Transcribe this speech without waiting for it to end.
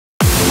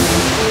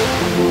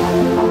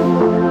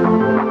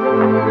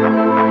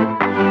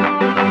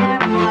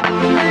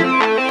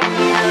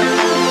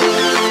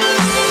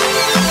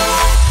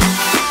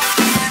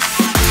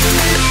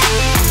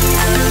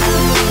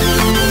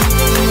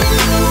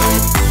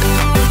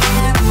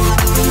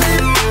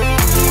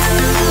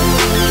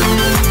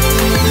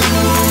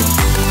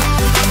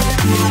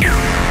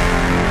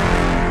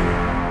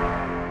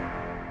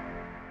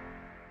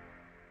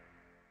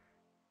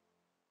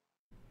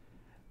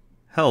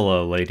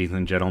Hello, ladies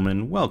and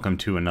gentlemen. Welcome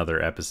to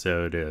another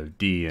episode of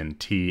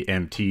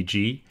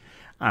DnTMtG.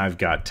 I've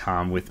got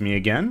Tom with me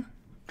again.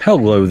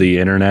 Hello, the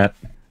internet.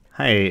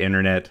 Hey,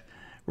 internet.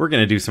 We're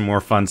going to do some more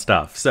fun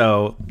stuff.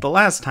 So, the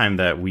last time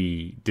that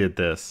we did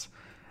this,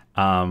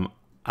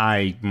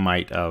 I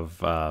might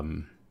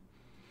have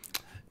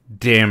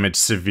damaged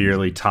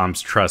severely Tom's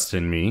trust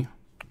in me.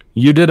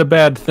 You did a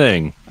bad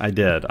thing. I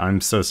did.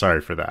 I'm so sorry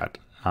for that.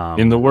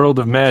 In the world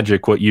of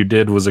magic, what you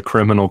did was a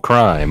criminal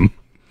crime.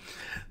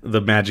 The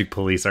magic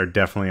police are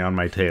definitely on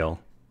my tail.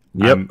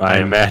 Yep, I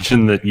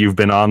imagine that you've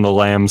been on the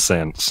lam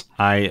since.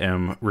 I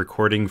am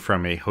recording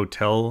from a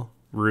hotel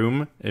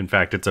room. In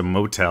fact, it's a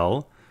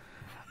motel.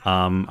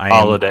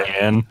 Holiday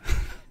Inn.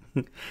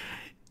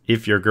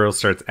 If your girl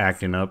starts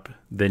acting up,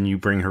 then you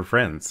bring her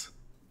friends.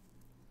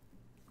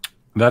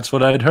 That's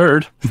what I'd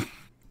heard.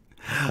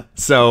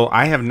 So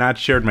I have not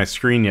shared my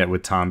screen yet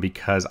with Tom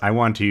because I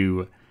want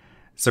to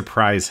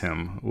surprise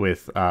him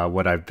with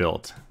what I've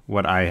built,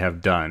 what I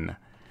have done.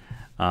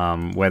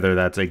 Whether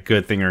that's a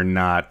good thing or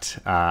not,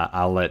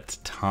 I'll let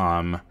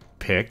Tom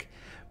pick.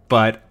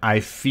 But I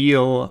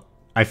feel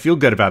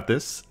good about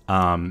this.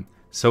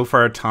 So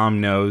far, Tom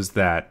knows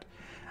that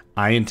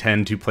I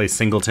intend to play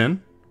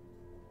Singleton.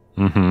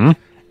 Mm-hmm.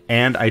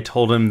 And I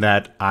told him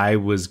that I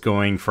was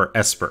going for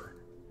Esper.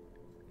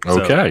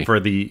 Okay. So for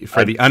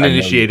the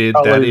uninitiated,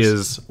 that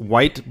is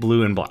white,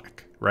 blue, and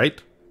black,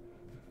 right?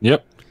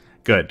 Yep.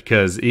 Good,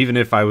 because even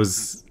if I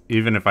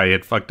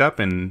had fucked up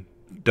and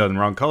done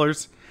wrong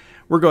colors,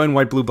 we're going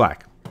white, blue,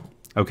 black.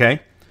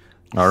 Okay?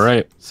 All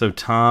right. So,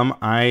 Tom,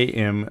 I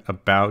am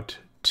about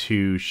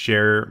to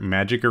share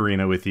Magic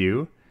Arena with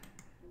you.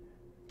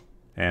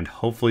 And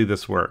hopefully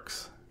this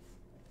works.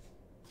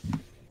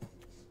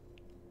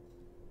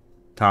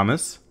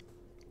 Thomas?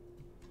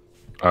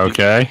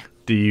 Okay.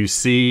 Do you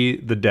see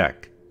the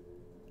deck?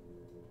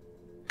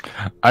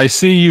 I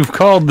see you've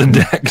called the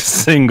deck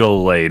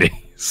Single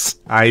Ladies.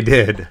 I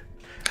did.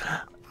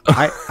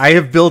 I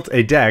have built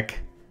a deck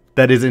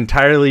that is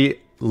entirely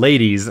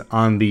ladies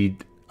on the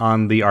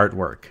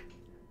artwork.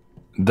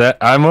 That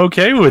I'm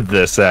okay with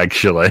this,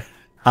 actually.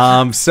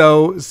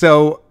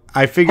 So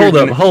I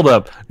figured. Hold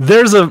up.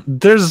 There's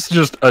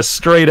just a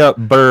straight up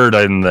bird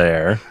in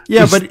there.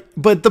 Yeah,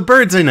 but the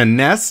bird's in a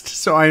nest,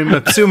 so I'm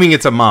assuming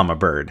it's a mama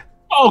bird.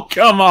 Oh,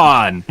 come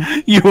on!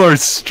 You are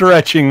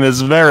stretching this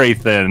very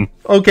thin.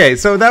 Okay,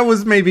 so that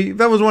was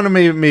one of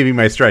maybe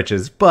my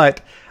stretches,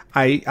 but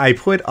I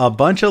put a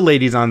bunch of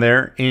ladies on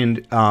there,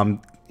 and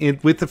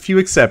with a few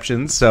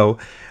exceptions. So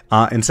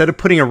instead of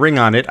putting a ring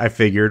on it, I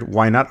figured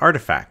why not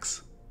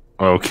artifacts?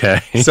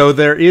 Okay. So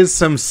there is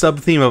some sub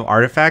theme of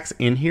artifacts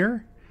in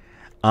here,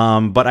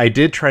 but I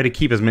did try to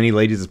keep as many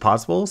ladies as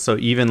possible. So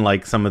even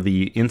like some of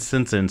the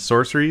instants and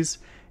sorceries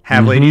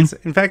have ladies.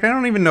 In fact, I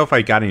don't even know if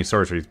I got any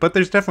sorceries, but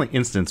there's definitely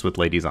instants with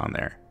ladies on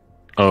there.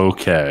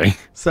 Okay.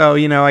 So,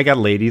 I got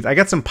ladies. I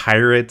got some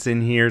pirates in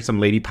here, some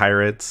lady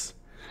pirates.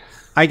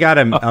 I got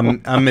a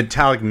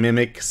metallic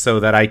mimic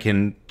so that I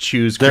can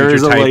choose creature type. There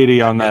is a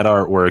lady on that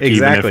artwork,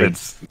 exactly.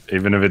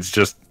 even if it's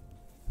just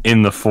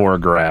in the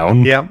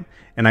foreground. Yep.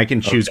 And I can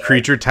choose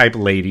creature type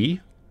lady.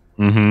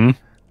 Mm-hmm.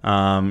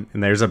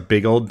 And there's a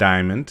big old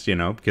diamond,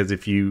 because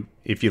if you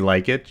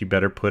like it, you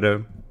better put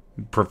a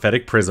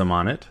prophetic prism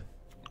on it.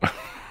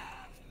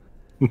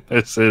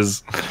 This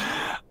is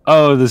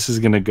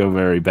going to go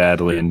very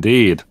badly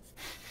indeed.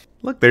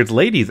 Look, there's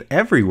ladies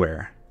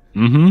everywhere.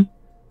 Mm-hmm.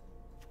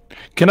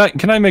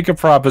 Can I make a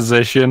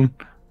proposition?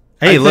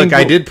 Hey, look,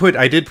 I did put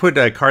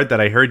a card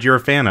that I heard you're a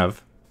fan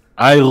of.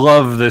 I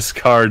love this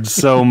card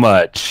so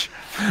much.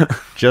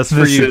 Just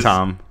for you,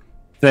 Tom.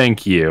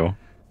 Thank you.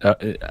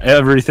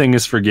 Everything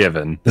is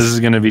forgiven. This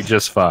is going to be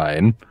just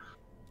fine.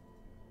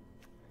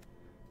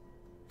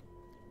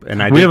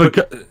 And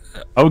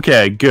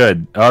okay,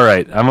 good. All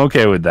right, I'm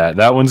okay with that.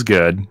 That one's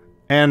good.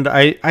 And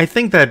I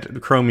think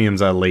that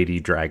Chromium's a lady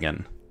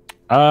dragon.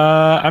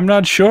 I'm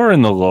not sure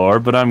in the lore,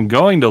 but I'm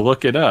going to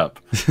look it up.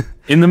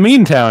 In the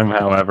meantime,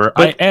 however,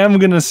 I am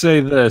going to say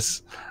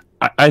this.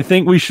 I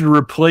think we should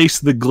replace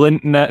the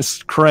Glint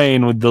Nest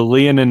Crane with the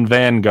Leonin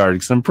Vanguard,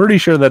 because I'm pretty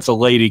sure that's a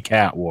lady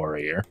cat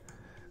warrior.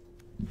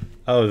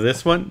 Oh,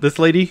 this one? This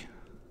lady?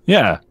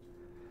 Yeah.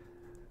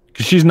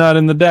 Because she's not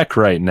in the deck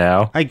right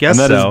now. I guess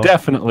so. And that is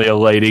definitely a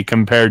lady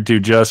compared to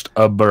just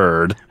a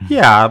bird.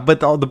 Yeah, but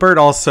the bird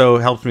also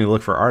helps me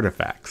look for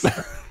artifacts.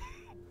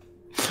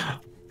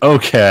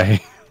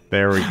 Okay.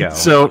 There we go.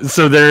 So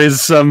there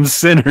is some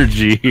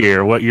synergy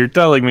here. What you're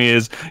telling me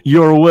is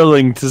you're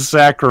willing to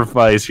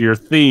sacrifice your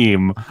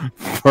theme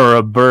for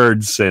a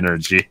bird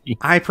synergy.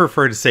 I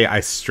prefer to say I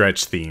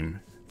stretch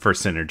theme for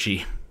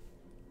synergy.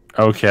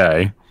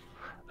 Okay.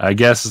 I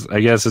guess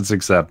it's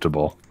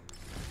acceptable.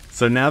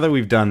 So now that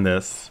we've done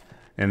this,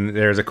 and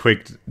there's a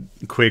quick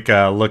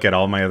look at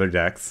all my other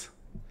decks.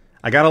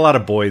 I got a lot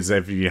of boys,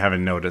 if you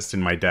haven't noticed,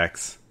 in my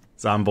decks.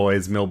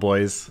 Zomboys,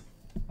 Millboys.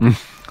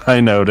 I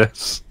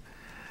notice.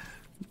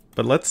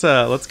 But let's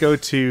go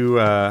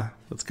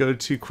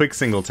to Quick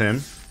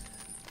Singleton.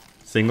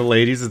 Single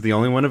Ladies is the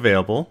only one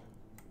available.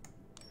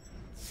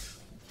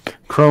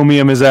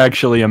 Chromium is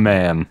actually a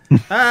man.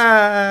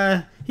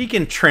 He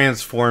can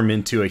transform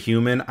into a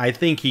human. I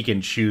think he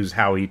can choose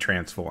how he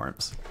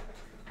transforms.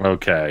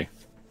 Okay.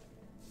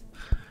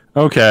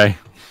 Okay.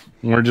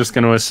 We're just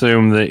going to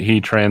assume that he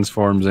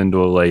transforms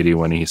into a lady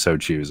when he so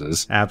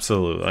chooses.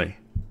 Absolutely.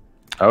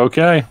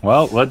 Okay.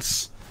 Well,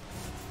 let's...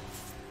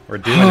 We're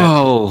doing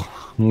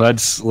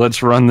it.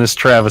 Let's run this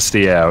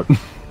travesty out.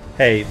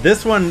 Hey,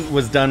 this one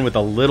was done with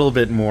a little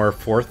bit more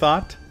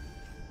forethought.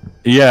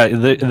 Yeah,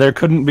 there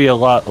couldn't be a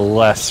lot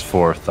less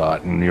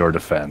forethought in your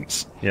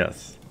defense.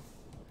 Yes.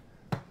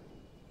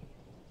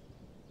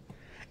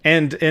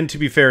 And to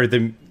be fair,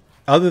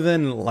 other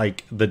than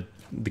like the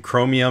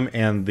chromium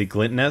and the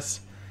glintness,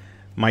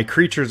 my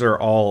creatures are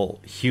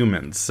all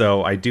humans,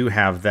 so I do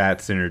have that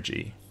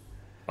synergy.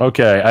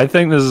 Okay, I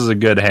think this is a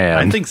good hand.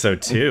 I think so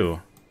too.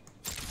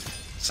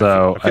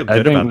 So I feel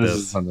good think about this this.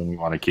 is something we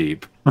want to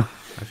keep. I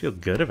feel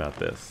good about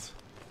this.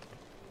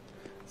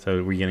 So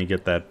are we gonna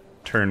get that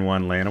turn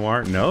 1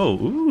 Llanowar? No.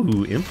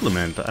 Ooh,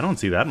 implement. I don't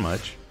see that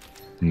much.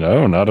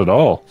 No, not at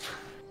all.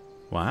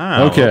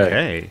 Wow. Okay.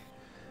 Okay.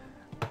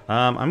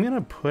 I'm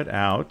gonna put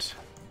out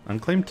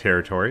unclaimed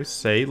territories.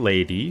 Say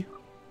lady.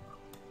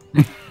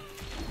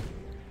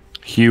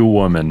 Hugh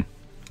woman.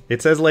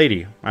 It says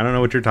lady. I don't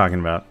know what you're talking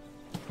about.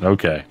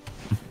 Okay.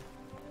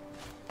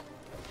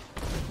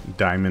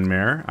 Diamond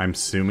Mare. I'm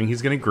assuming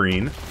he's gonna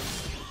green.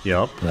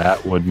 Yep.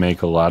 That would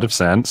make a lot of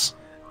sense.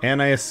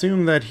 And I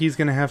assume that he's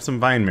gonna have some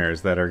Vine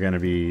Mares that are gonna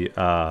be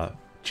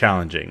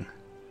challenging.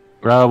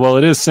 Well,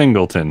 it is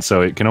singleton,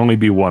 so it can only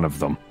be one of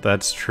them.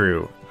 That's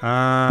true.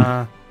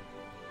 I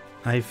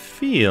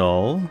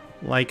feel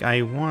like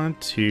I want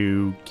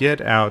to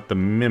get out the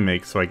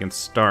Mimic so I can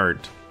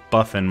start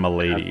buffing my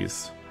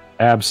ladies.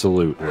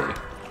 Absolutely.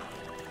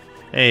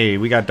 Hey,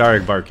 we got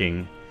dog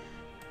barking.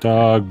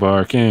 Dog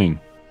barking.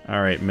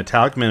 Alright,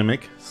 Metallic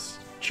Mimic,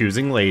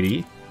 choosing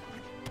lady.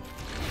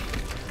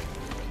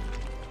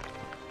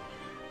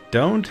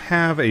 Don't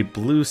have a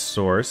blue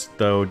source,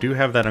 though do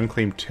have that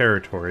unclaimed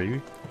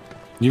territory.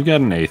 You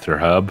got an Aether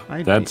Hub.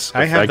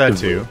 I have that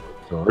too.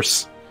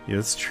 Source. Yeah,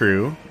 that's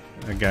true.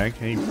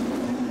 Okay,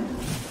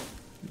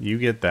 you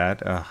get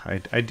that.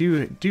 I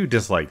do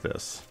dislike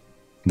this.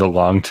 The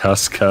Long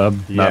Tusk Cub.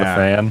 Yeah, Not a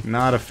fan.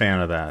 Not a fan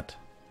of that.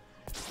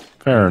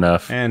 Fair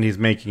enough. And he's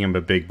making him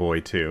a big boy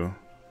too.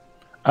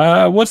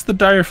 What's the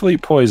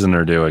Direfleet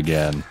Poisoner do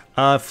again?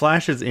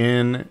 Flashes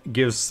in,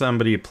 gives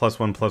somebody a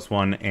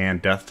 +1/+1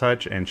 and Death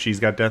Touch, and she's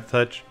got Death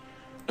Touch.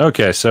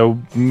 Okay, so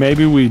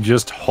maybe we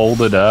just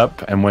hold it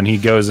up, and when he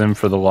goes in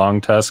for the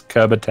Long Tusk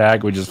Cub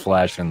attack, we just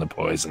flash in the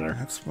Poisoner.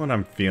 That's what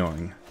I'm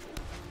feeling.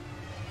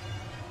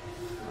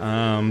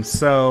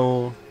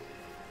 So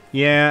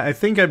yeah, I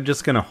think I'm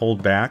just gonna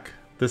hold back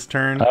this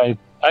turn.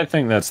 I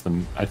think that's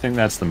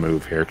the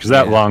move here, because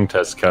that Long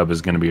Tusk Cub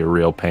is going to be a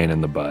real pain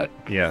in the butt.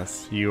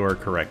 Yes, you are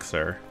correct,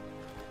 sir.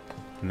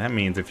 And that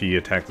means if he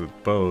attacks with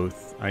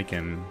both, I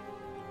can...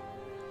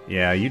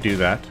 Yeah, you do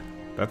that.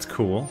 That's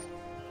cool.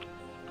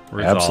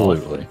 Resolve.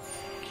 Absolutely.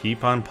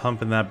 Keep on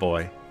pumping that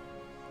boy.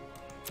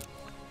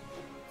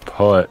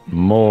 Put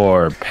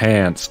more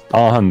pants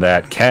on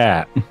that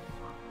cat.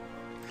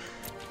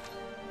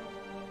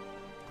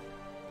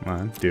 Come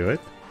on, do it.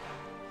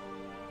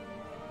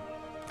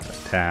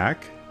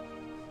 Attack.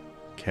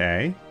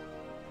 Okay.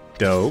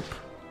 Dope.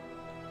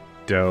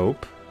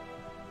 Dope.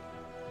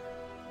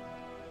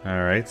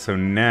 Alright, so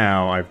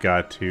now I've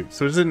got to...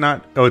 So is it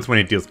not... Oh, it's when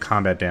it deals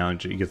combat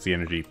damage, it gets the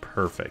energy.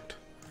 Perfect.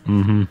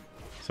 Mm-hmm.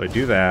 So I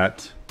do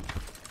that.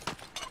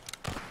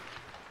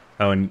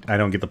 Oh, and I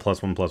don't get the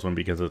 +1/+1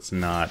 because it's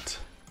not...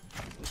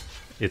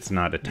 It's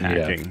not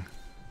attacking.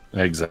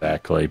 Yeah,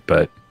 exactly,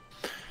 but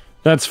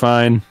that's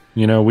fine.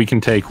 You know, we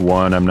can take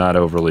one. I'm not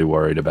overly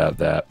worried about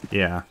that.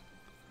 Yeah.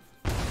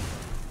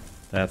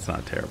 That's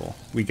not terrible.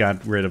 We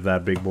got rid of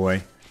that big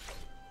boy.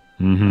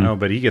 Mm-hmm. Oh,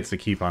 but he gets to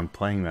keep on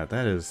playing that.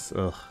 That is...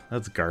 Ugh,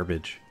 that's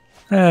garbage.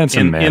 It's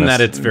in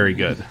that it's very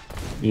good.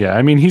 Yeah,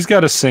 I mean, he's got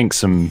to sink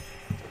some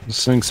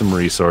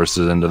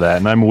resources into that,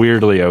 and I'm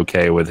weirdly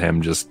okay with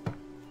him just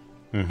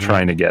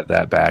trying to get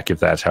that back if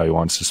that's how he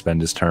wants to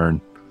spend his turn.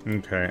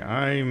 Okay,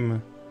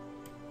 I'm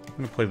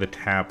going to play the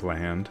tap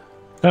land.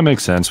 That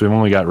makes sense. We've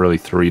only got really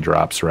 3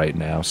 drops right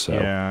now, so...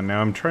 Yeah, now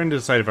I'm trying to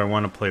decide if I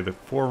want to play the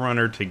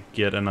Forerunner to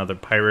get another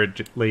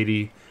Pirate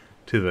Lady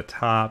to the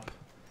top,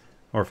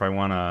 or if I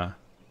want to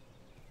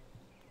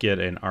get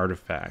an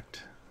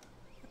artifact.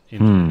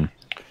 Well,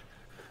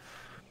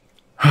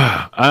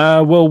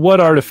 what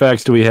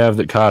artifacts do we have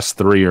that cost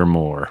 3 or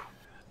more?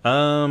 3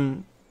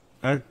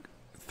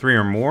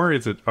 or more?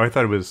 Is it? Oh, I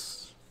thought it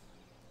was...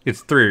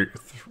 It's 3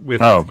 with...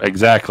 Oh,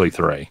 exactly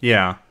 3.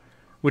 Yeah,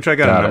 which I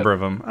got a number of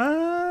them.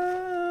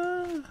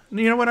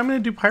 You know what? I'm going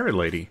to do Pirate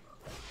Lady.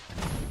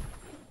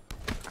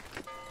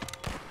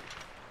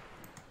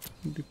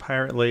 Do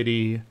Pirate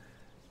Lady.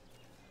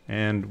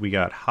 And we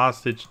got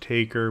Hostage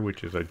Taker,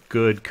 which is a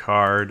good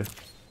card.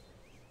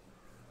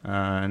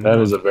 That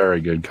is a very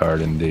good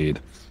card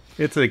indeed.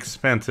 It's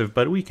expensive,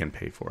 but we can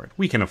pay for it.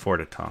 We can afford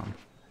it, Tom.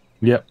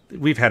 Yep.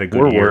 We've had a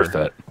good year. We're worth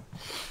it.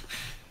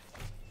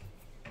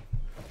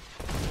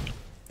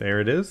 There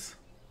it is.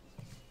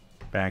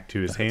 Back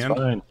to his hand.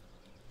 Fine.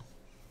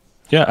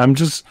 Yeah,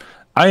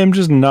 I am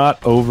just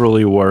not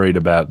overly worried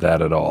about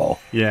that at all.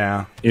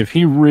 Yeah. If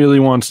he really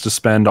wants to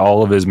spend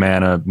all of his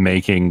mana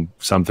making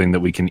something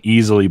that we can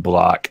easily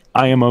block,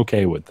 I am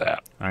okay with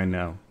that. I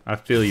know. I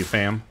feel you,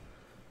 fam.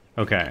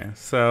 Okay,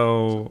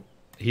 so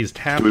he's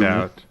tapped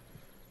out.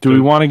 Do we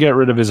want to get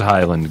rid of his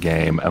Highland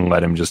game and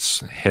let him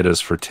just hit us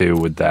for 2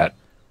 with that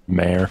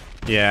mare?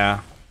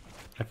 Yeah.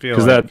 I feel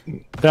because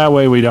that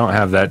way we don't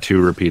have that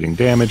 2 repeating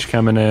damage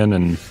coming in,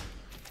 and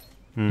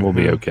we'll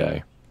be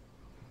okay.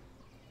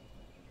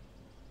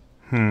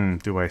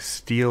 Do I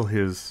steal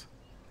his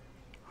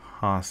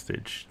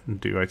hostage?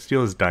 Do I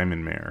steal his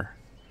diamond mare?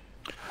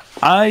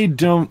 I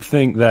don't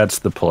think that's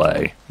the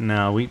play.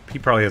 No, he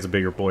probably has a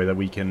bigger boy that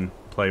we can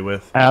play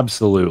with.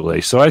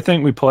 Absolutely. So I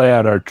think we play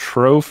out our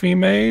trophy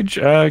mage.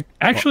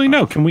 Actually,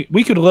 no.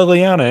 We could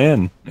Liliana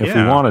in if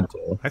we wanted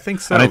to. I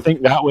think so. And I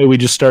think that way we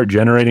just start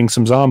generating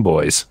some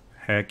zomboys.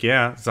 Heck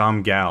yeah,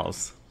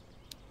 zomgals.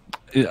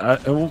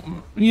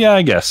 Yeah,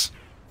 I guess.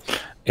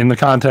 In the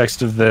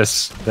context of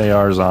this, they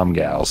are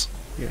zomgals.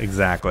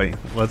 Exactly.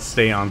 Let's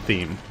stay on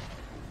theme.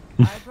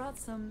 I brought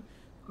some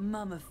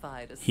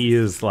mummified. He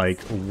is like,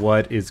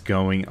 what is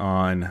going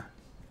on?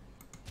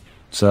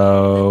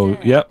 So,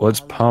 yeah,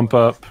 let's pump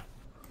up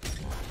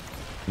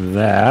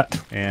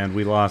that. And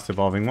we lost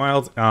Evolving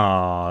Wilds.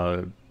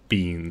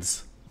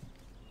 Beans.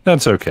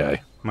 That's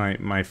okay.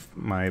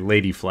 My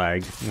lady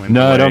flag went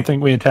No, away. I don't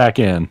think we attack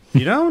in.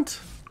 You don't?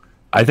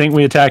 I think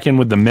we attack in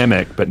with the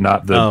Mimic, but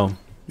not the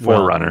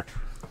Forerunner.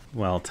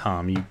 Well,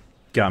 Tom, you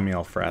got me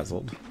all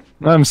frazzled.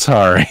 I'm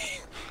sorry.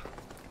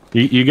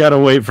 You gotta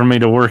wait for me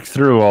to work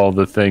through all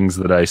the things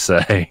that I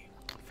say.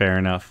 Fair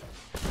enough.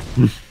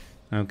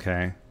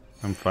 Okay.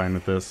 I'm fine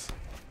with this.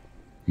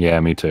 Yeah,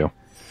 me too.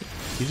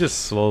 He's just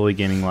slowly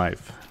gaining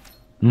life.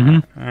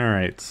 Mm-hmm.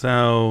 Alright,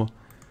 so...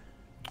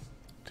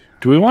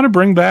 Do we want to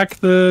bring back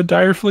the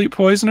Direfleet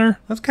Poisoner?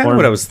 That's kind of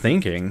what I was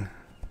thinking.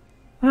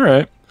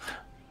 Alright.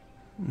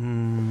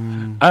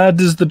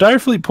 Does the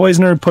Direfleet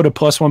Poisoner put a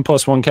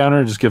 +1/+1 counter,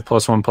 or just give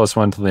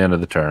 +1/+1 till the end of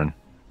the turn?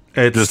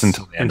 It's just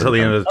until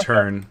the end of the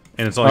turn.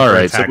 And it's only all for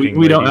right, so attacking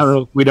we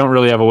don't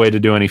really have a way to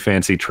do any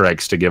fancy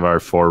tricks to give our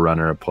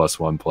Forerunner a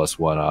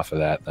 +1/+1 off of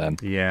that then.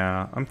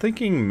 Yeah, I'm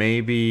thinking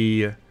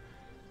maybe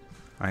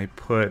I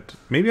put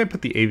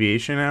the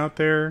aviation out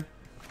there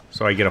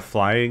so I get a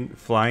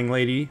flying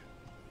lady.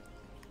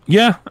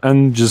 Yeah,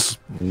 and just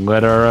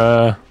let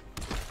ourselves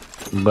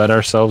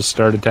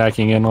start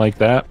attacking in like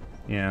that.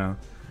 Yeah.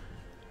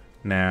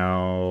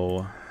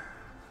 Now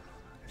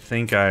I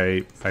think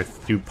I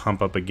do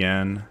pump up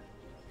again.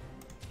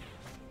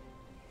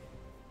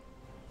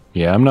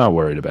 Yeah, I'm not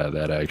worried about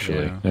that,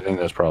 actually. Yeah. I think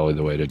that's probably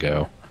the way to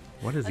go.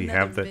 What does he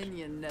have that...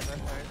 Minion never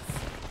hurts.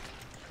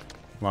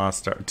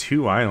 Lost our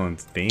 2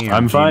 islands. Damn.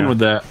 I'm fine Gina. with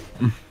that.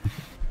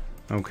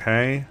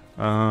 Okay.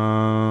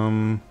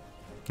 Now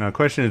the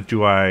question is,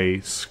 do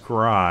I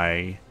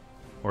scry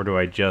or do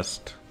I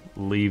just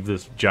leave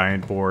this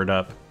giant board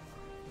up?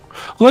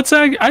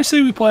 I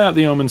say we play out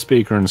the Omen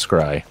Speaker and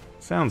Scry.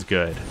 Sounds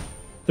good.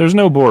 There's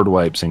no board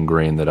wipes in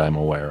green that I'm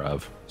aware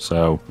of,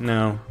 so...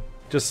 No,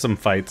 just some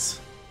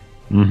fights.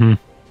 Mm-hmm.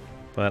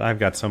 But I've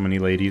got so many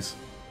ladies.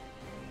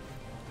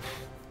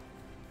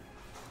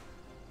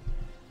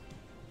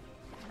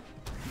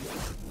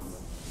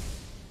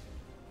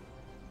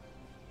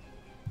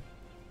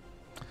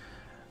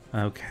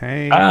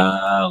 Okay.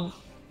 I'm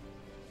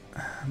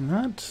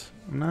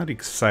not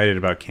excited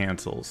about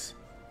cancels.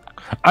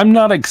 I'm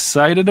not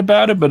excited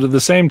about it, but at the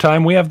same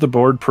time, we have the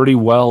board pretty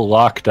well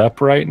locked up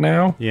right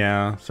now.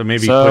 Yeah, so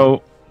maybe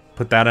So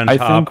put that on I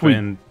top think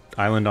and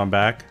island on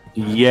back.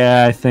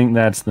 yeah, I think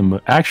that's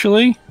the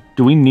actually,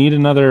 do we need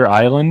another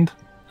island?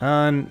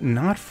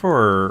 Not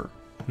for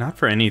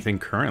anything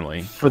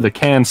currently. For the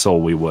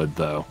cancel, we would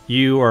though.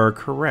 You are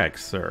correct,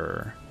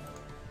 sir.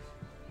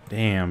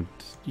 Damn,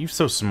 you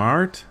so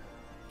smart.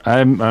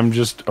 I'm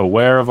just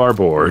aware of our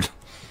board.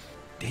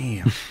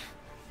 Damn,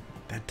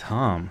 that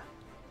Tom.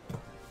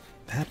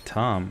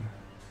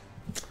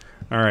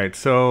 All right,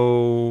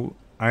 so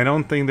I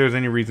don't think there's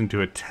any reason to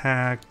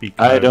attack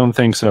because I don't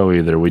think so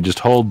either. We just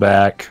hold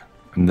back,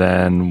 and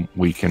then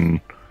we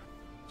can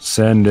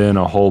send in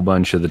a whole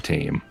bunch of the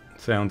team.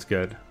 Sounds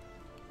good.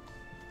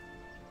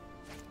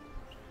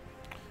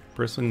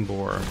 Bristling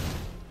boar.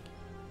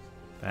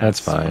 That's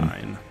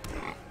fine.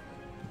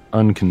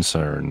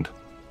 Unconcerned.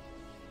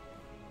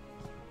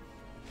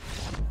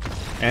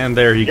 And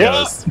there he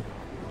goes.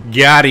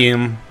 Got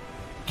him.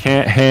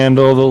 Can't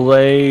handle the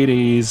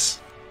ladies.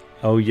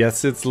 Oh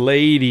yes, it's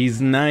ladies'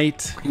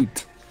 night,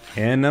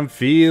 and I'm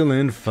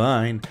feeling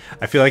fine.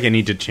 I feel like I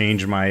need to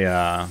change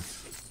my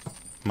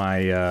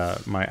my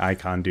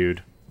icon,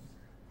 dude.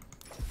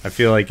 I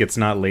feel like it's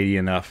not lady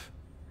enough,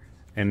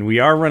 and we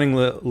are running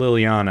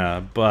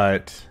Liliana,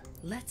 but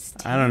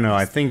I don't know.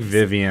 I think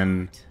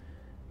Vivian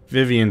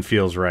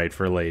feels right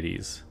for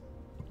ladies,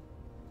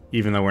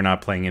 even though we're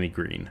not playing any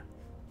green.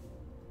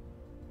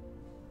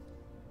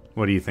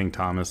 What do you think,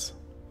 Thomas?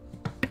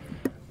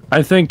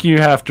 I think you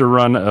have to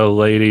run a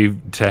lady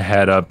to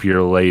head up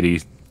your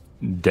lady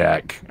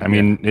deck. I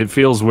mean, it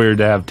feels weird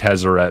to have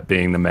Tezzeret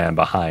being the man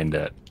behind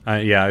it.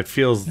 Yeah, it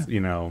feels, you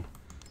know...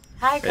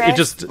 Hi, Chris. It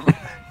just...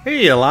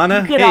 Hey,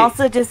 Alana. You could hey.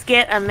 also just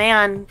get a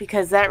man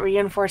because that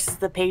reinforces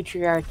the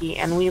patriarchy,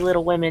 and we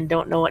little women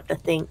don't know what to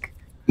think.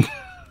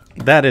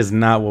 That is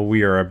not what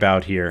we are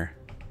about here.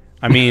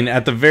 I mean,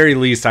 at the very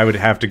least, I would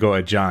have to go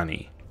a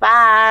Johnny.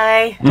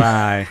 Bye.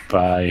 Bye.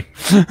 Bye.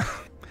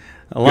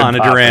 Alana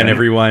pop, Duran, man.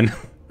 everyone.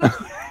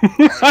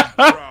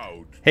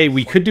 Hey,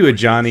 we could do a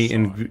Johnny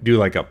and do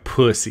like a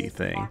pussy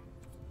thing.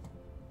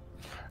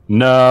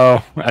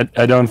 No,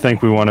 I don't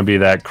think we want to be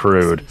that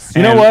crude.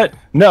 You know what?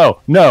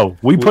 No.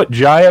 We put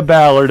Jaya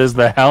Ballard as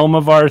the helm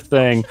of our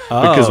thing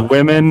because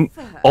women,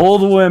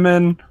 old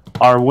women,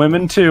 are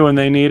women too, and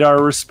they need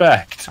our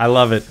respect. I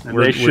love it.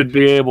 They should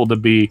be able to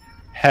be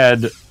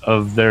head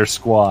of their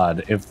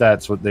squad if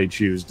that's what they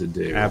choose to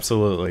do.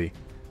 Absolutely.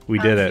 We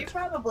did You it.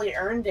 probably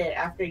earned it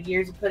after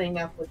years of putting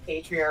up with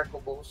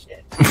patriarchal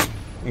bullshit.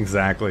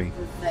 Exactly.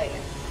 Just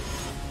saying.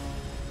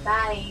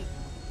 Bye.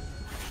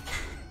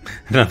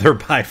 Another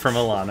bye from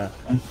Alana.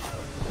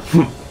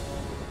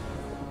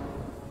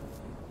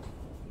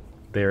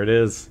 There it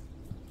is.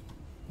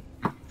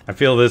 I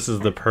feel this is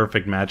the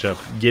perfect matchup.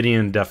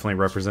 Gideon definitely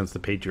represents the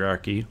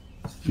patriarchy.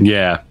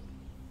 Yeah.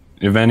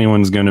 If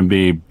anyone's going to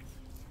be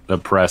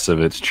oppressive,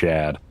 it's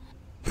Chad.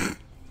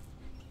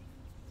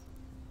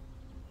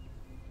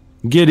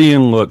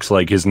 Gideon looks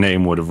like his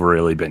name would have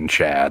really been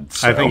Chad.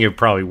 So. I think it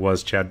probably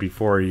was Chad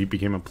before he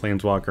became a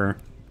planeswalker.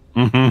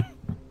 Mm-hmm.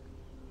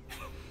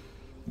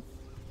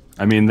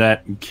 I mean,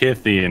 that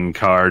Kithian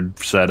card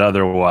said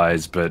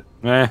otherwise, but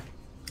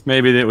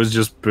maybe it was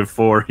just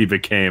before he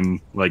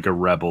became like a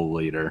rebel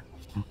leader.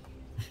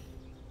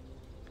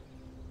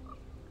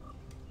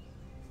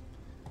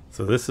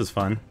 So this is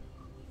fun.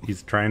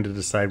 He's trying to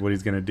decide what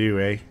he's going to do,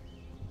 eh?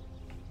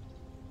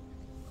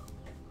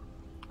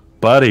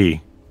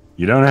 Buddy,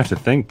 you don't have to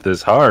think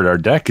this hard. Our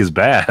deck is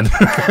bad.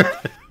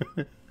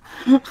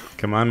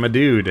 Come on, my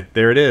dude.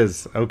 There it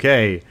is.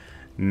 Okay.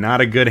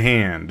 Not a good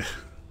hand.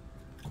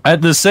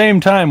 At the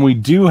same time, we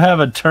do have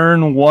a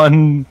turn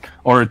 1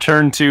 or a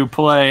turn 2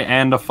 play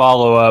and a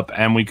follow-up,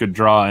 and we could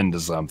draw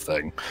into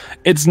something.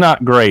 It's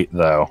not great,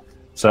 though.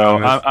 So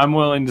I'm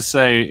willing to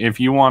say, if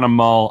you want to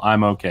mull,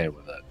 I'm okay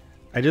with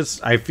it.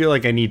 I feel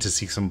like I need to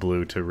see some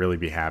blue to really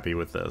be happy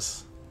with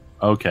this.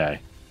 Okay.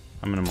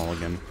 I'm going to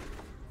mulligan.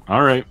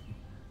 All right.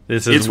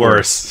 This is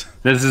worse.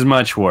 This is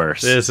much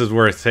worse. This is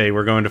worse. Hey,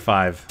 we're going to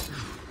 5.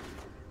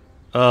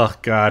 Oh,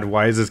 God.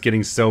 Why is this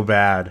getting so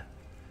bad?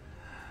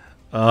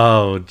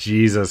 Oh,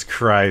 Jesus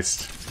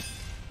Christ.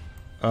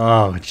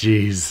 Oh,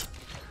 jeez.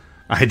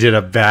 I did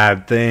a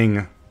bad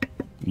thing.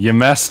 You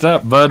messed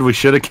up, bud. We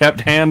should have kept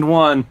hand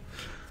 1.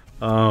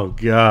 Oh,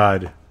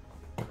 God.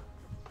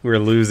 We're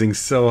losing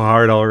so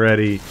hard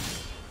already.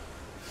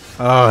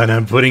 Oh, and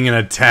I'm putting in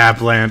a tap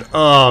land.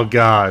 Oh,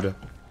 God.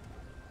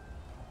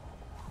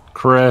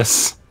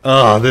 Chris.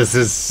 Oh, this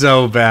is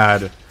so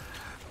bad.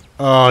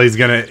 Oh, he's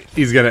gonna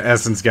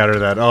essence scatter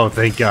that. Oh,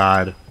 thank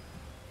God.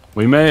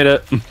 We made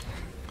it.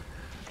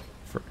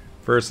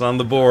 First on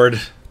the board.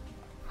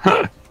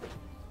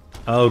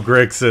 Oh,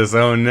 Grixis.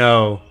 Oh,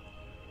 no.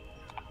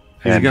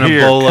 He's And gonna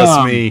here bolus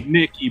come me.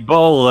 Nikki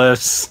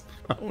Bolus.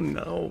 Oh,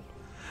 no.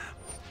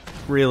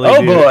 Really,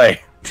 Oh, dude?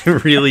 boy.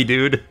 Really,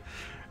 dude?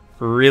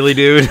 Really,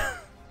 dude?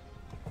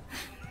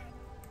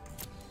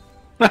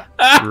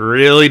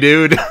 Really,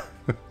 dude?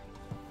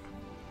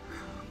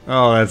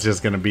 Oh, that's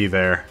just gonna be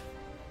there.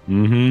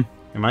 Mm-hmm.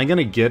 Am I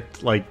gonna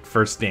get, like,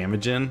 first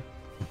damage in?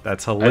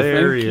 That's I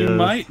hilarious. think you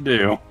might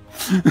do.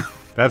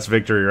 That's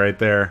victory right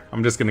there.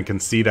 I'm just gonna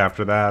concede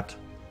after that.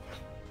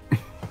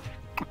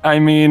 I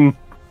mean,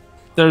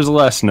 there's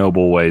less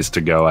noble ways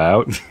to go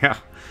out. Yeah.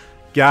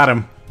 Got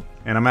him.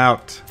 And I'm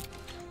out.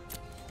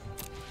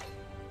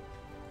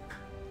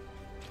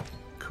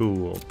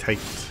 Cool. Tight.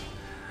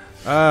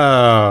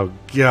 Oh,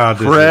 God.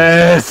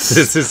 Chris!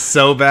 This is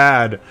so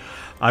bad.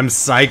 I'm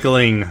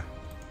cycling.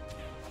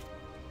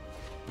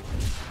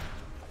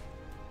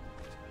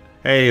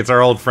 Hey, it's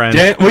our old friend.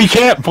 We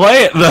can't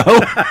play it, though.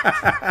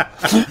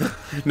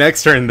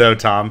 Next turn, though,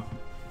 Tom.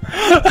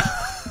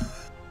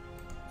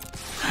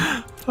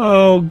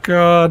 Oh,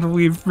 God.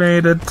 We've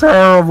made a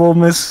terrible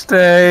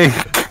mistake.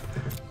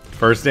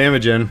 First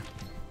damage in.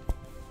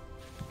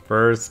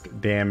 First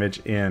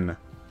damage in.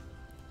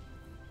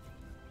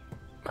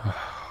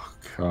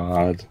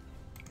 God.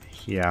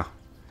 Yeah.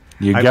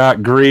 You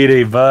got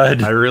greedy,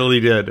 bud. I really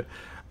did.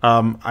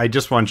 I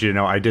just want you to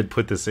know I did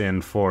put this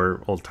in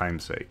for old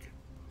time's sake.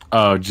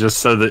 Oh, just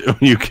so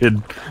that you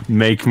could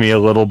make me a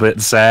little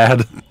bit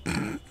sad.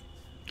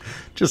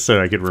 Just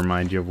so I could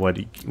remind you of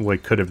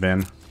what could have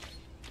been.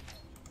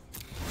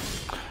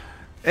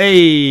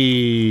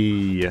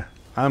 Hey!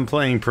 I'm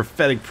playing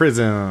Prophetic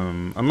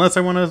Prism. Unless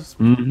I want to...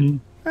 Mm-hmm.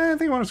 I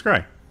think I want to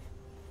scry.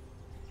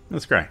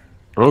 Let's scry.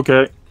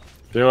 Okay.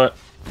 Do it.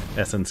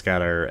 Essence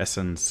Scatter,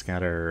 Essence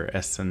Scatter,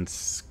 Essence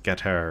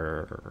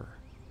Scatter.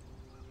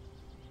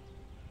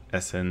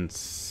 Essence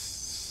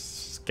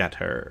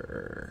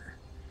Scatter.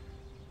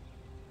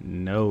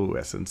 No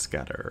essence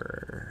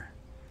scatter.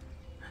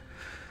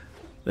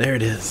 There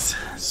it is.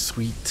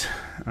 Sweet.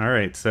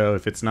 Alright, so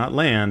if it's not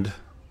land,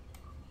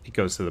 it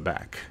goes to the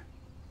back.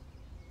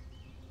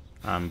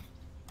 I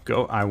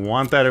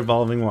want that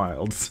Evolving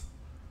Wilds.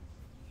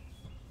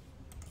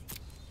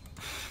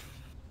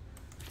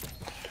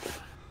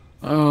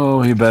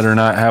 Oh, he better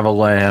not have a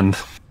land.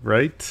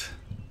 Right?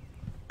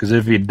 Because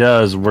if he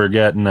does, we're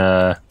getting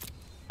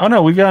Oh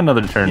no, we got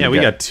another turn. Yeah, we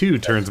got 2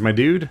 turns, my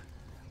dude.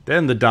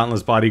 Then the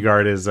Dauntless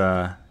Bodyguard is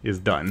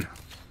done.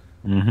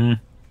 Mm-hmm.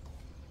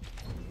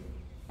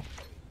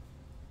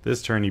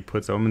 This turn he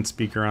puts Omen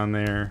Speaker on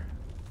there.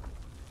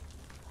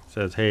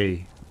 Says,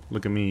 hey,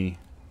 look at me.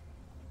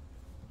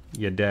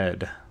 You're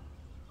dead.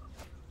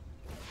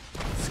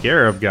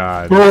 Scarab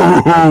God.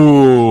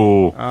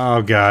 Oh!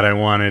 Oh god, I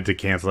wanted to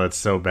cancel that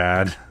so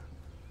bad.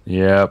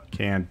 Yep.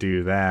 Can't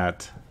do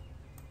that.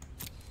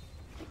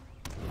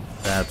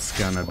 That's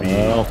gonna be...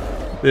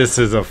 Well. This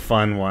is a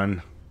fun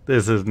one.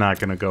 This is not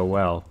gonna go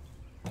well.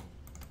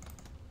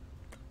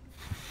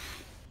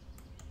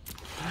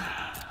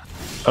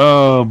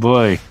 Oh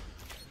boy.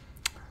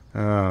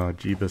 Oh,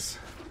 Jeebus.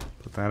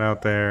 Put that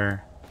out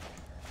there.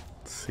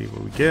 Let's see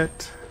what we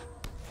get.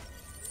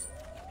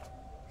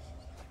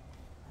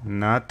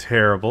 Not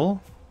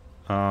terrible.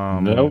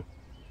 Nope.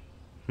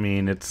 I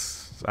mean,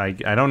 it's... I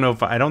don't know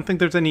if... I don't think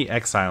there's any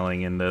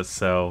exiling in this,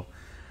 so...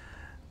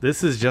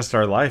 This is just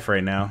our life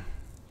right now.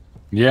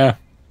 Yeah.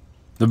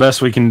 The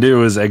best we can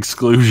do is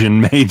exclusion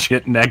mage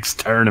it next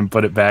turn and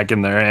put it back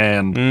in their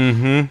hand.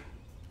 Mm-hmm.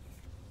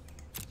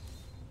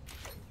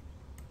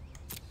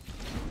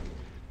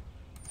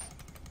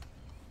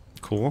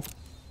 Cool.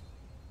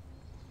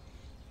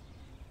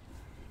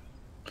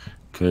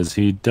 Because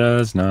he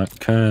does not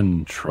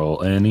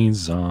control any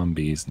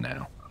zombies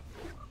now.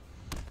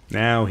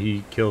 Now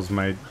he kills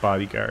my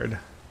bodyguard.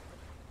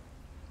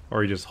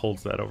 Or he just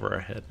holds that over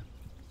our head.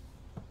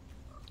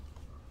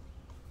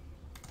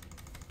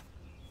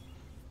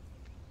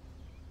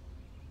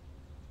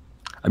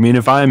 I mean,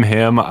 if I'm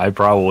him, I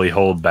probably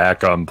hold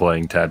back on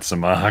playing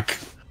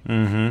Tetsumak.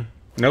 Mm-hmm.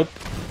 Nope.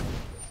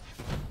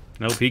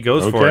 Nope, he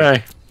goes for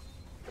it.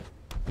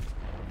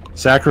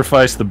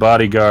 Sacrifice the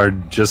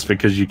bodyguard just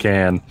because you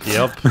can.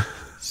 Yep.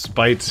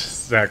 Spite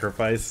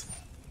sacrifice.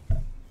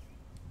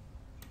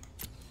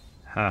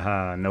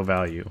 Haha, no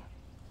value.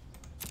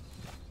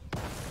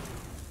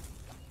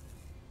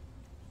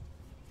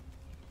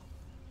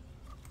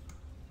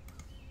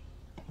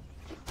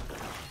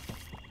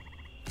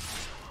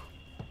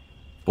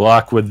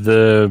 Block with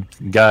the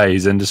guy,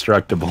 he's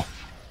indestructible.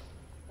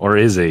 Or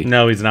is he?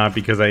 No, he's not,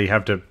 because I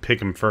have to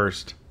pick him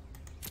first.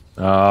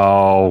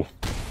 Oh.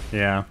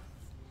 Yeah.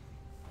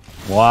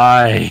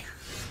 Why?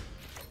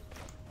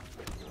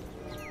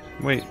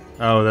 Wait.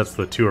 Oh, that's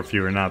the 2 or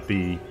fewer, not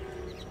the...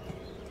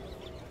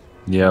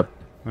 Yep.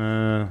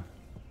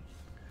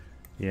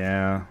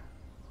 Yeah.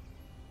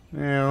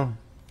 Well...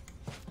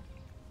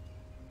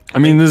 I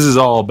mean, this is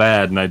all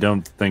bad, and I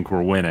don't think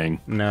we're winning.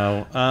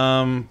 No.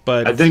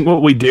 But... I think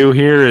what we do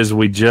here is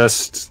we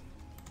just...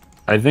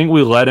 I think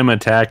we let him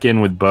attack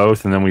in with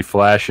both, and then we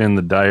flash in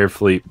the Dire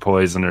Fleet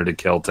Poisoner to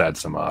kill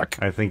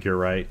Tetsumak. I think you're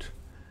right.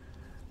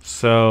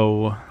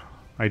 So...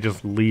 I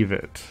just leave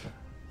it.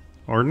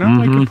 Or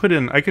no, I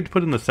could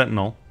put in the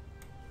Sentinel.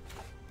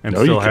 And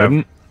No, still you have...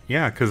 couldn't.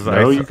 Yeah, because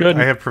you couldn't.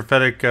 I have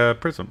Prophetic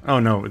Prism. Oh,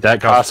 no.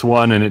 That costs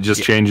 1, and it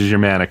just changes your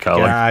mana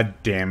color. God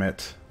damn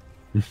it.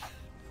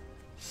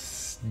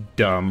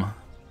 Dumb.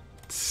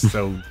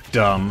 So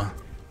dumb.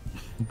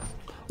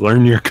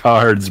 Learn your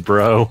cards,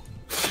 bro.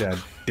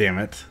 God damn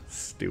it.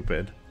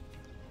 Stupid.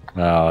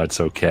 Oh, it's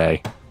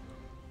okay.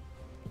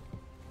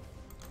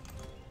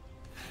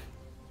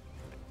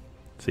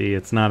 See,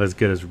 it's not as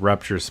good as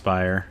Rupture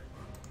Spire.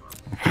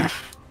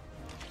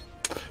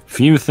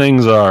 Few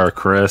things are,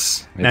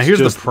 Chris. It's Now here's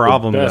the just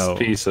problem, the best though.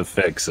 piece of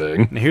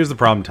fixing. Now, here's the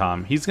problem,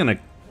 Tom. He's going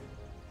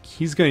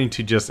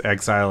to just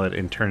exile it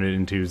and turn it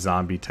into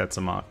zombie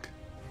Tetsumak.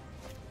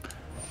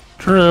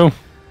 True.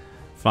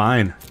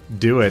 Fine.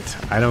 Do it.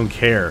 I don't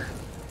care.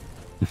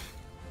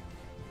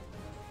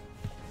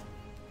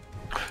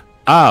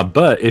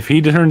 But if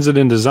he turns it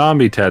into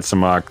zombie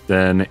Tetsumak,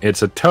 then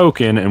it's a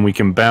token, and we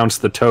can bounce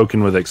the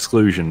token with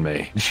Exclusion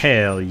Mage.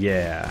 Hell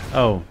yeah.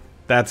 Oh,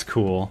 that's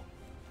cool.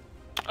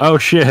 Oh,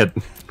 shit.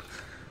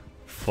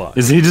 Fuck.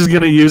 Is he just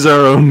gonna use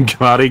our own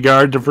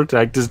bodyguard to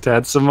protect his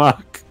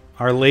Tetsumak?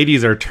 Our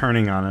ladies are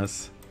turning on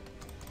us.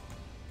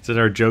 Is it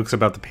our jokes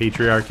about the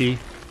patriarchy?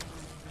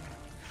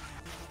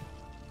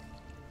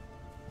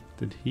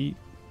 Did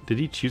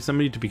he choose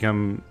somebody to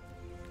become...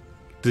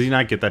 Did he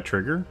not get that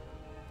trigger?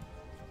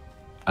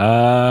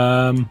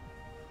 I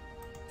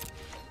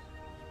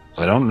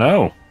don't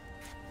know.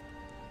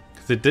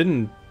 Because it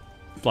didn't,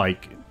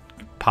 like,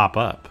 pop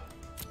up.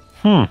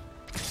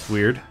 It's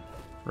weird,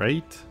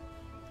 right?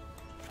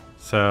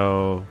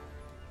 So...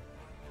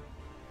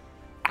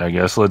 I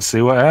guess let's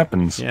see what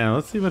happens. Yeah,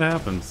 let's see what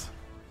happens.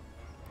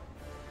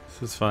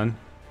 This is fun.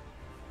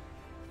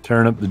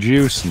 Turn up the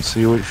juice and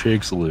see what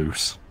shakes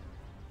loose.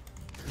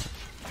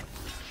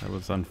 That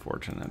was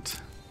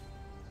unfortunate.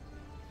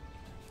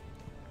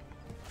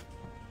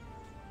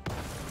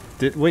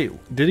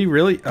 Did he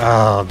really?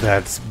 Oh,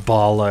 that's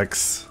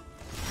bollocks.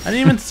 I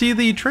didn't even see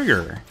the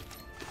trigger.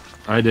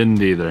 I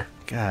didn't either.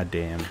 God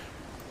damn.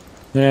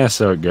 Yeah,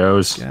 so it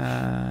goes.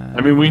 God.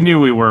 I mean, we knew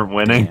we weren't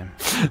winning.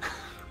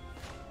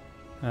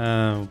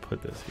 We'll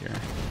put this here.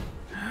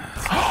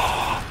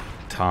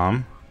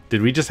 Tom,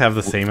 did we just have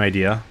the same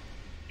idea?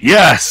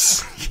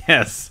 Yes!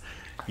 Yes.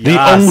 The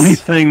only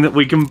thing that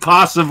we can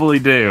possibly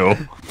do.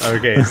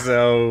 Okay,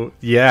 so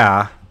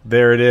yeah,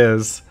 there it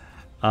is.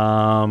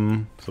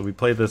 So we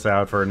played this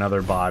out for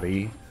another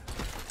body.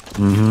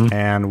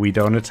 And we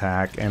don't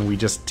attack, and we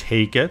just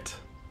take it.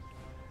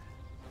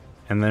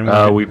 And then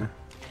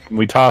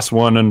we toss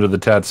one under the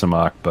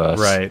Tetsumak bus.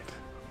 Right.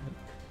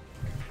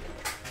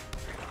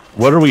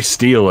 What are we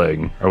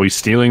stealing? Are we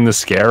stealing the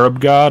Scarab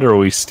God, or are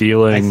we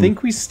stealing... I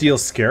think we steal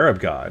Scarab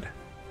God.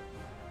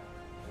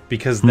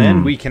 Because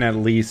then we can at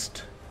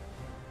least...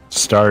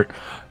 start...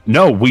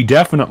 No, we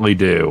definitely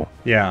do.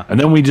 Yeah. And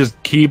then we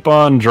just keep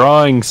on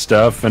drawing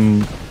stuff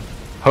and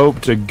hope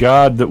to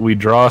God that we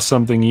draw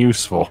something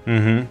useful.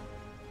 Mm-hmm.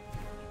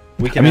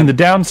 I mean, the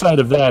downside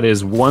of that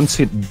is once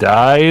it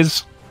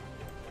dies,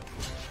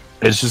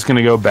 it's just going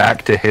to go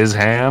back to his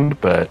hand,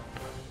 but...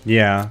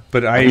 Yeah,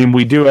 but I mean,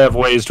 we do have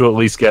ways to at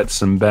least get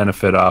some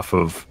benefit off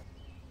of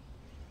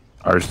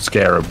our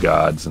Scarab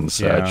Gods and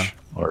such,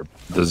 or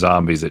the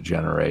zombies it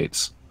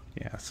generates.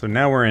 Yeah, so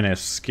now we're in a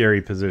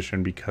scary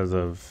position because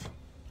of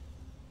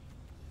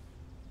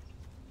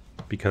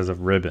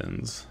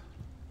ribbons.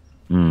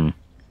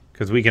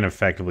 Because we can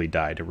effectively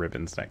die to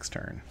ribbons next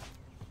turn.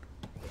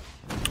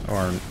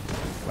 Or,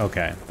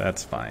 okay,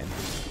 that's fine.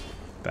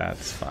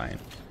 That's fine.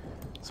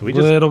 So we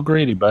just... Little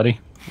greedy, buddy.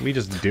 We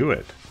just do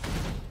it.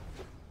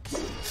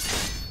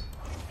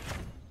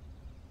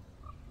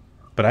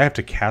 But I have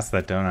to cast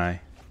that, don't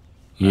I?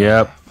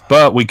 Yep,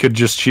 but we could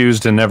just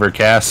choose to never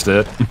cast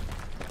it.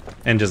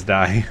 And just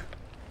die.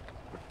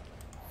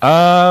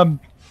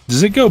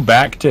 Does it go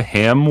back to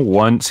him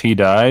once he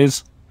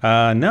dies?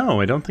 No,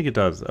 I don't think it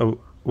does. Oh,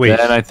 wait.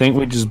 Then I think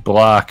we just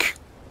block.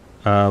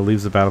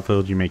 Leaves the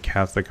battlefield, you may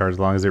cast the card as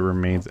long as it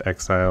remains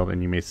exiled,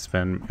 and you may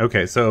spend...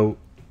 Okay, so,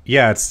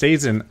 yeah, it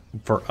stays in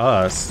for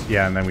us.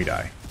 Yeah, and then we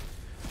die.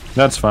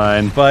 That's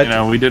fine. But, you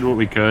know, we did what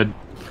we could.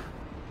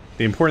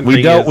 The important thing is...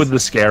 We dealt with the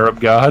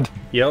Scarab God.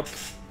 Yep,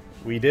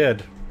 we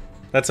did.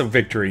 That's a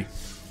victory.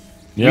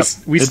 Yep.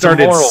 We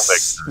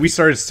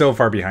started so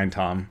far behind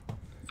Tom.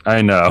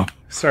 I know.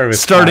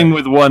 Starting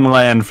with one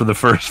land for the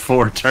first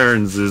 4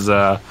 turns is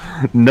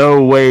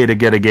no way to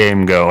get a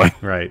game going.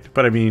 Right,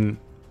 but I mean,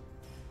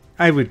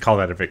 I would call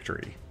that a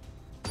victory.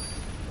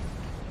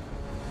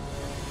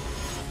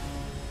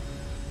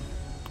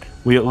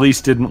 We at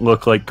least didn't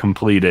look like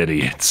complete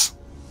idiots.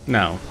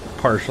 No,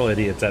 partial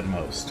idiots at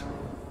most.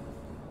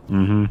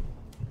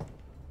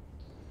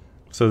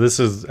 So this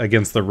is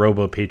against the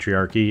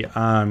Robo-Patriarchy.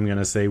 I'm going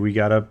to say we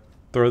got to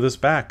throw this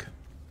back.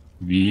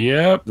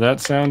 Yep, that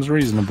sounds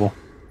reasonable.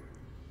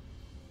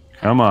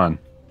 Come on.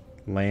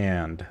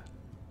 Land.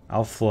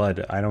 I'll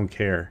flood. I don't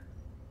care.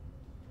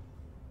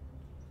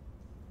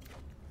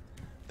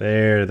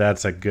 There,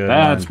 that's a good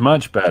That's one.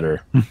 much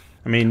better.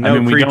 I mean,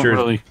 no we creatures, don't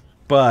really...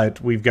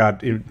 but we've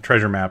got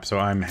treasure map, so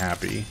I'm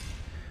happy.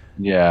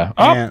 Yeah.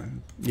 Oh.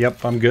 And,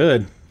 yep, I'm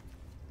good.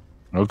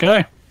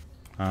 Okay.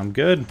 I'm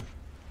good.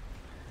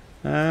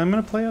 I'm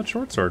going to play out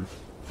Short Sword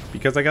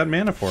because I got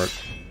mana for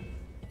it.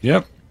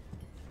 Yep.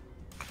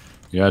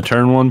 Yeah,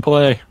 turn 1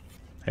 play.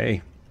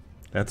 Hey,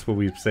 that's what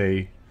we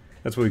say.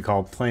 That's what we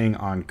call playing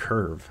on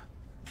curve.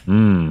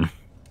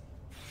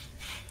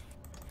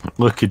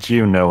 Look at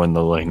you knowing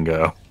the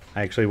lingo.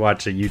 I actually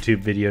watched a YouTube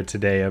video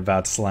today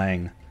about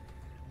slang,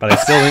 but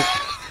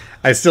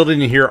I still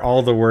didn't hear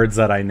all the words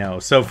that I know.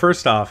 So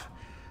first off,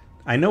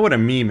 I know what a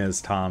meme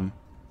is, Tom,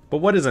 but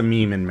what is a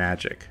meme in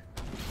Magic?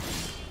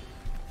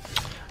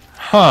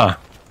 Huh.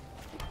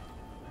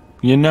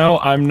 You know,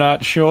 I'm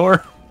not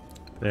sure.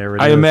 There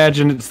it I is.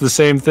 imagine it's the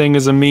same thing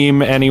as a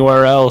meme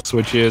anywhere else,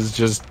 which is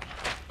just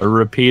a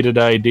repeated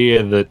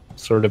idea that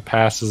sort of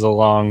passes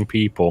along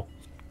people.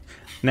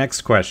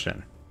 Next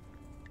question.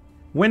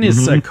 When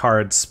is a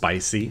card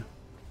spicy?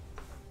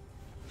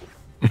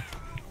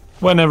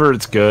 Whenever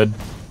it's good.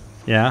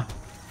 Yeah?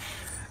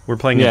 We're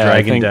playing a Yeah,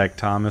 dragon deck,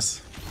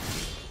 Thomas.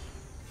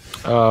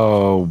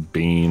 Oh,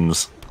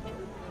 beans.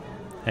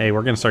 Hey,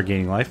 we're going to start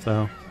gaining life,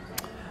 though.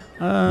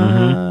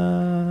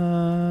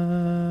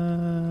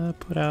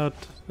 Put out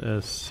a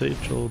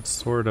Sage-Old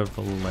Sword of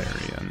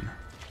Valerian.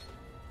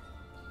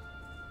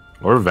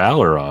 Or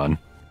Valoron.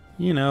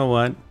 You know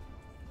what?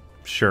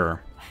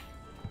 Sure.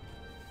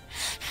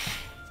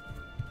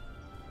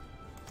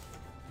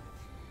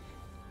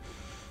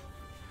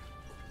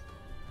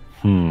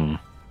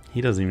 He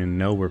doesn't even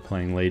know we're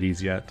playing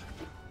ladies yet.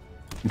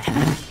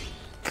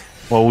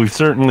 Well, we've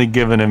certainly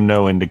given him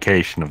no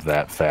indication of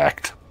that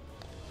fact.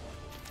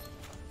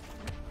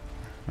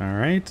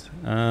 Alright.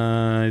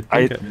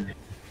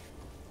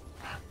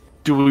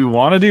 Do we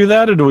want to do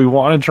that, or do we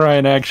want to try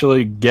and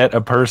actually get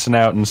a person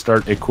out and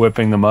start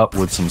equipping them up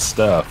with some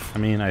stuff? I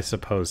mean, I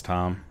suppose,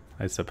 Tom.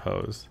 I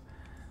suppose.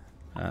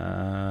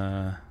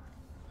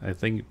 I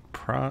think.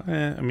 I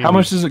mean, How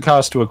much does it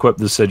cost to equip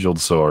the sigiled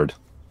sword?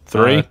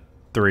 3?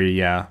 3,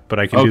 yeah. But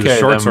I can do the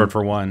short sword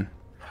for 1.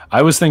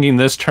 I was thinking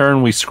this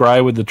turn we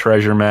scry with the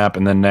treasure map,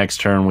 and then next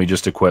turn we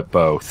just equip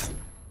both.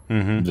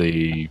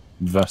 The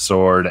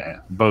sword,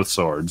 both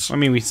swords. I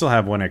mean, we still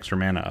have 1 extra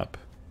mana up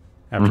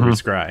after we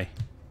scry.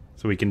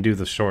 So we can do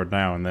the sword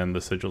now and then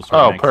the sigil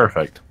sword. Oh, next.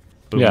 perfect.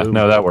 Boom, Yeah, boom.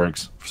 no, that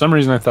works. For some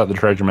reason I thought the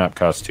treasure map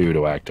cost 2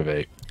 to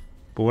activate.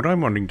 But what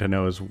I'm wanting to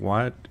know is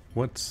what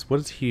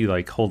is he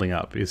like holding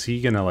up? Is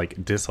he gonna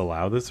like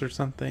disallow this or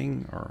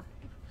something? Or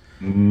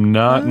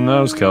Not in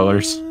those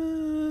colors.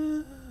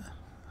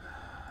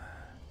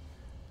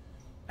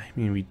 I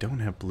mean, we don't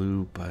have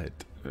blue, but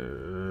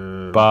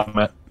Bomb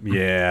it.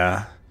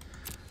 yeah.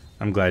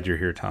 I'm glad you're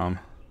here, Tom.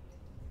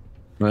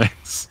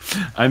 Thanks.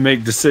 I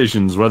make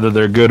decisions. Whether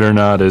they're good or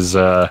not is,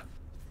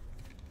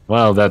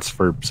 well, that's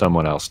for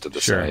someone else to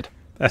decide.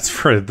 That's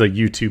for the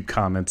YouTube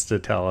comments to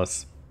tell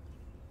us.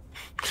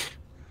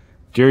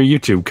 Dear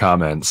YouTube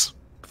comments,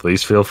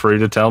 please feel free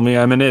to tell me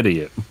I'm an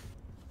idiot.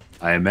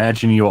 I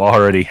imagine you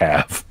already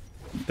have.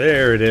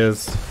 There it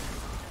is.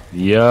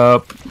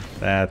 Yup.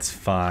 That's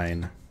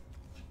fine.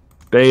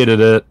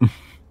 Baited it.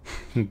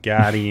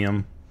 Got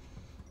him.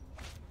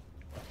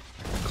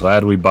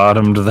 Glad we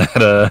bottomed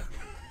that,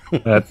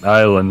 that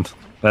island.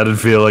 That'd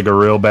feel like a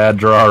real bad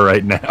draw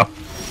right now.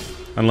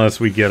 Unless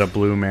we get a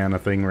blue mana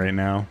thing right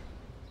now.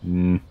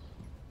 Mm.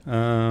 So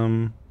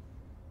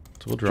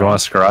we'll Do you draw.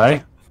 want to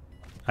scry?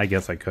 I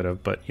guess I could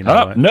have, but you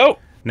know what? Nope.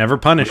 Never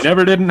punished.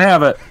 Never didn't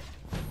have it.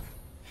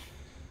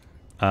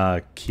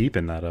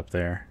 Keeping that up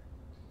there.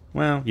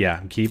 Well, yeah,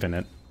 I'm keeping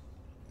it.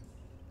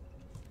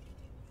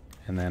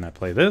 And then I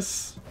play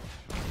this.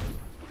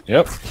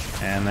 Yep.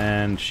 And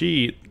then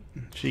she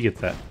gets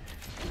that.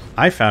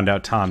 I found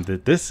out, Tom,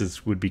 that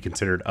this would be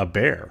considered a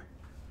bear.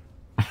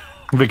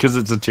 Because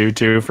it's a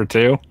 2/2 for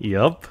 2?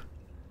 Yup.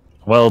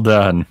 Well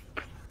done.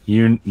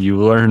 You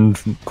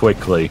learned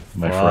quickly,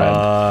 my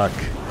friend.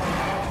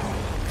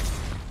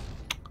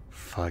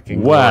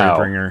 Fucking Wow.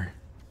 Glorybringer.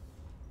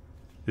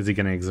 Is he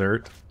gonna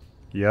exert?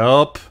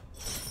 Yup.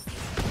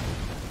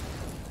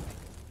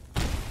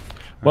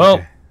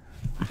 Well,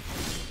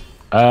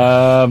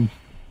 Okay.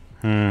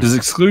 does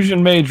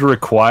Exclusion Mage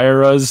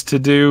require us to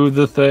do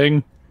the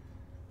thing?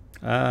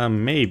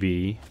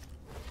 Maybe.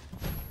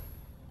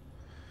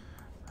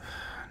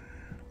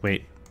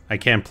 Wait, I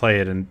can't play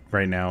it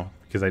right now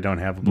because I don't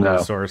have a blue No.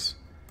 source.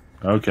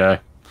 Okay.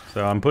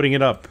 So I'm putting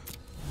it up.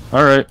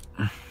 All right.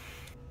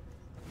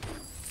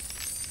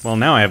 Well,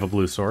 now I have a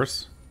blue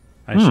source.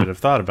 I should have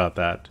thought about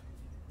that.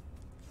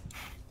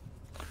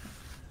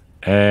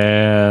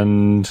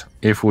 And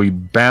if we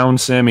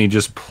bounce him, he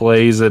just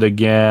plays it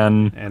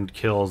again. And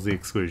kills the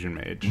Exclusion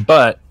Mage.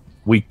 But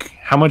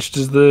how much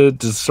does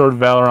Sword of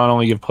Valoron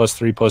only give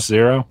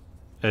 +3/+0?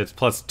 It's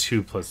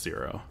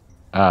 +2/+0.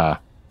 Ah.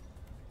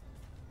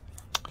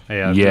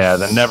 Yeah, Yeah,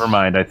 then never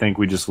mind. I think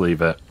we just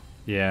leave it.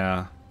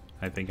 Yeah,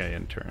 I think I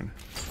end turn.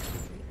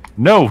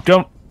 No,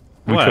 don't.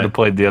 We What? could have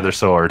played the other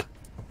sword.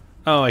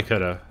 Oh, I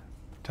could have.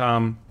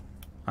 Tom,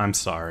 I'm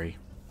sorry.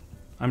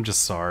 I'm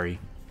just sorry.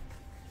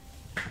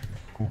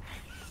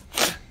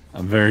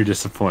 I'm very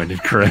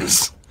disappointed,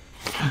 Chris.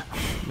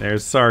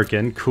 There's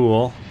Sarkin.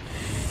 Cool.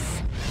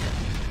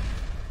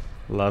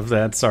 Love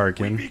that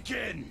Sarkin.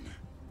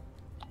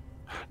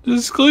 Does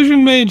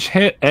Exclusion Mage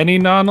hit any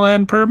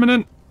non-land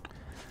permanent?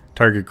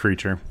 Target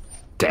creature.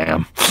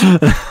 Damn.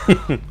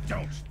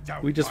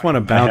 We just want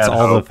to bounce had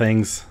all the hope.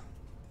 things.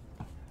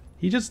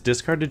 He just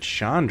discarded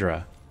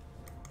Chandra.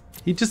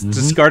 He just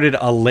discarded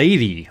a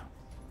lady.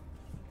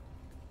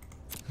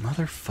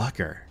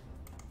 Motherfucker.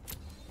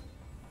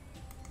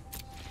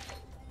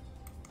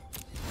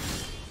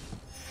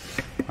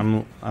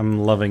 I'm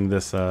loving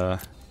this. I'm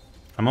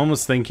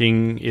almost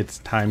thinking it's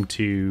time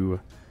to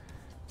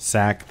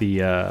sack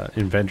the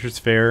Inventors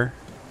Fair.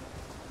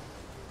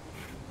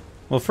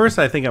 Well, first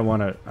I think I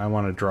want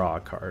to draw a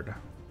card.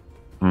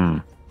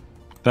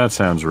 That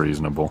sounds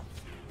reasonable.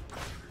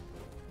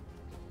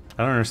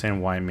 I don't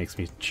understand why it makes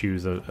me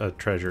choose a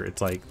treasure.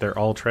 It's like they're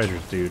all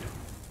treasures, dude.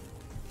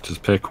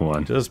 Just pick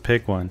one. Just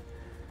pick one.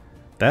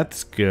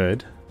 That's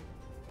good.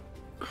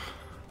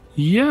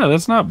 Yeah,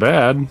 that's not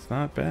bad. It's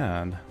not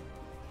bad.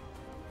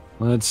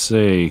 Let's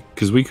see.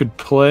 Because we could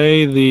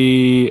play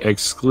the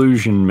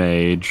Exclusion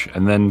Mage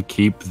and then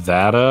keep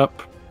that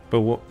up. But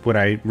would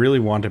I really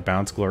want to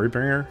bounce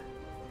Glorybringer?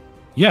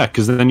 Yeah,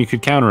 because then you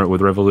could counter it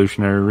with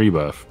Revolutionary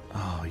Rebuff.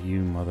 Oh,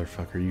 you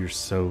motherfucker. You're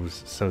so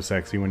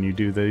sexy when you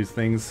do these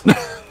things.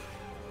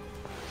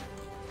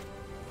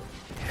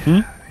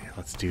 Yeah,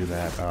 let's do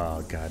that.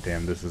 Oh,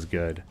 goddamn. This is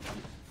good.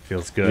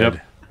 Feels good.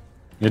 Yep.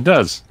 It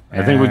does.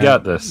 I think we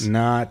got this.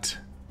 Not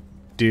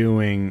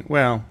doing...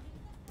 Well,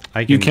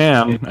 I can... You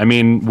can. I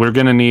mean, we're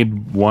going to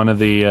need one of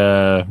the...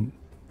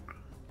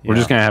 We're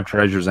just going to have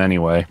treasures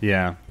anyway.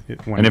 Yeah.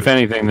 And if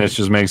anything, this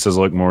just makes us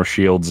look more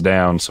shields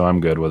down, so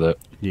I'm good with it.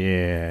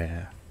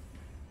 Yeah.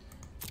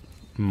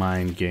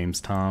 Mind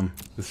games, Tom.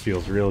 This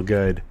feels real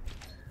good.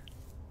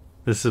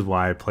 This is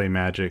why I play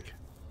Magic.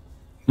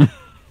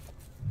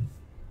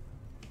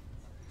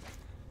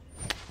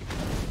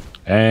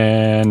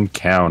 And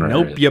counter.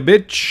 Nope, you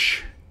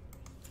bitch.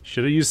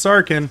 Should have used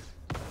Sarkin.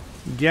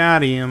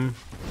 Got him.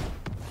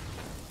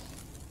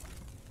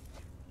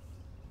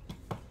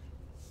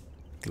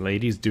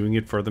 Ladies doing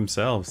it for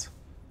themselves.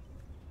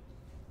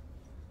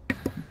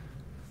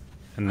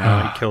 And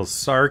now he kills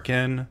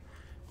Sarkin.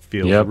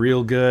 Feels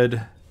real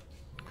good.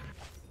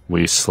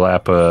 We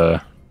slap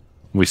that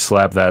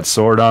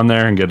sword on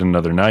there and get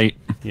another knight.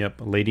 Yep,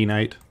 a lady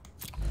knight.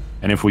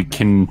 And if we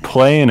can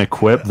play and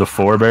equip the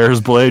Forebear's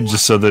Blade,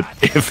 just so that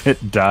if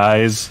it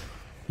dies,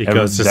 it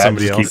goes to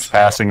somebody else. Keeps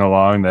passing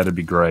along, that'd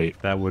be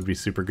great. That would be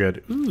super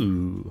good.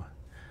 Ooh.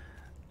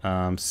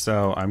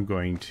 So I'm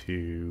going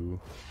to.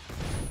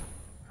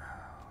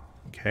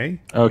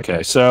 Okay.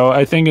 Okay, so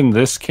I think in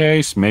this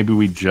case, maybe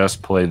we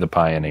just play the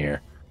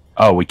Pioneer.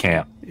 Oh, we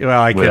can't. Well,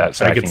 I could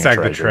sack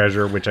the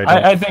treasure, which I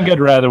don't. I think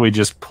I'd rather we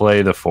just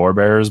play the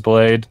Forebear's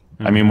Blade.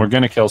 I mean, we're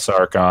going to kill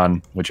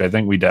Sarkon, which I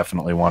think we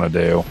definitely want to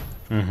do.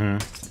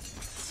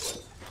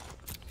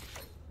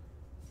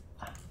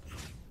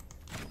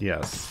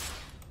 Yes.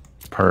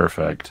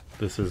 Perfect.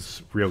 This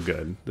is real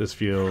good. This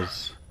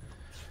feels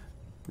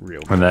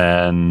real good. And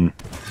then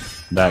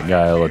that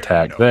guy will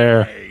attack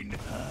there.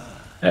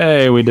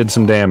 Hey, we did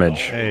some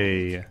damage.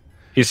 Hey.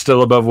 He's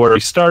still above where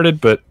he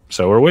started, but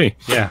so are we.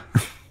 Yeah.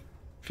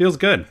 Feels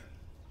good.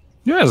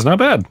 Yeah, it's not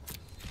bad.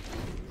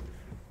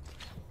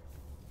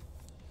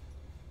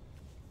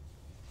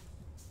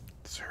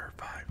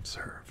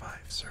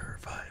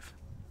 Survive.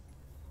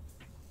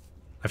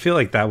 I feel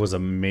like that was a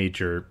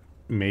major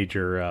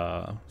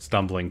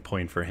stumbling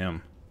point for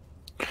him.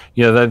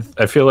 Yeah,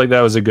 I feel like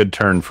that was a good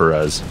turn for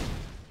us.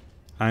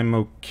 I'm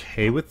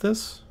okay with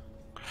this.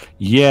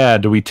 Yeah,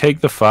 do we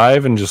take the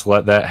 5 and just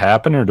let that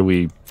happen, or do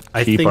we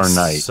keep our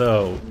knight?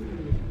 So,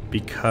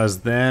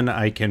 because then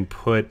I can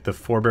put the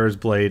Forebear's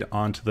Blade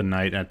onto the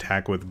knight and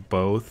attack with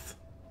both.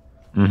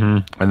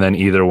 And then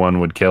either one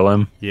would kill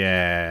him?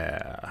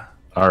 Yeah.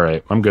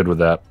 Alright, I'm good with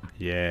that.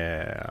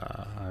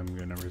 Yeah. I'm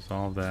going to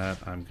resolve that.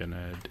 I'm going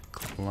to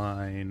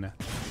decline.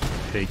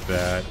 Take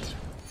that.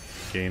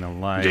 Gain a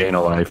life. Gain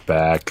a life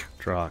back.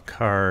 Draw a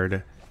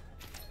card.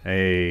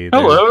 Hey,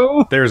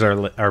 hello. There's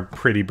our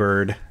pretty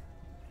bird.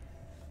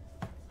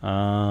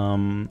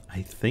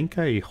 I think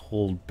I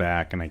hold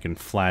back and I can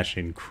flash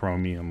in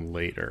Chromium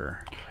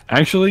later.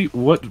 Actually,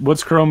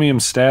 what's Chromium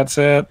stats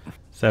at?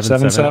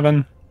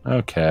 7/7.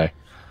 Okay.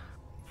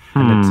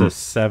 And it's a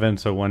 7,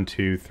 so 1,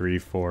 2, 3,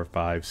 4,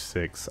 5,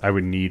 6. I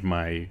would need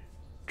my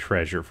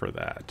treasure for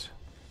that.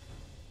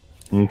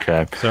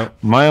 Okay. So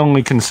my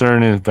only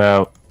concern is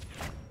about.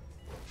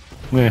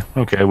 Yeah.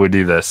 Okay, we'll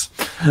do this.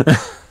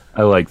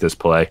 I like this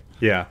play.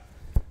 Yeah.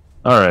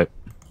 All right.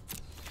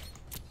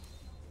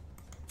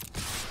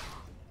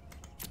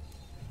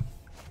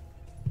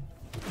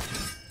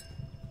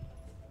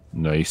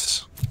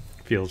 Nice.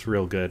 Feels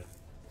real good.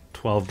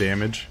 12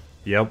 damage.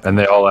 Yep. And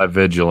they all have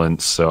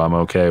vigilance, so I'm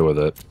okay with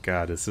it.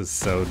 God, this is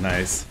so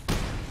nice.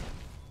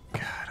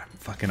 God, I'm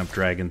fucking up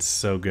dragons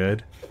so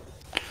good.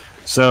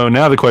 So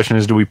now the question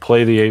is, do we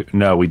play the...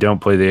 No, we don't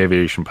play the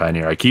Aviation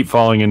Pioneer. I keep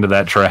falling into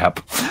that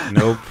trap.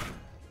 Nope.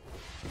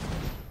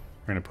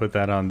 We're going to put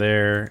that on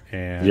there,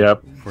 and we're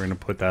going to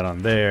put that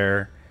on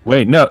there.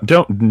 Wait, no,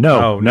 don't...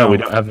 No, no, we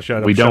don't have...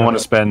 We don't want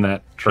to spend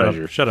that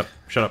treasure. Shut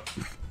up.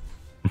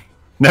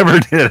 Never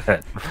did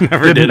it.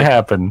 Never did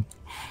happen.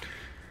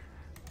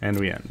 And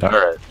we end. All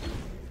right.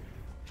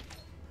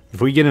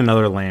 If we get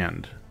another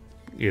land,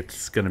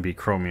 it's going to be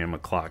Chromium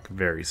o'clock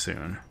very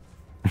soon.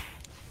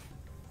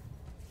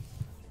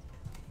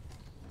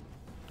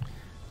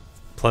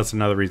 Plus,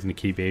 another reason to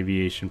keep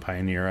Aviation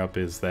Pioneer up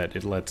is that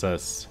it lets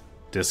us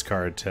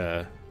discard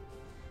to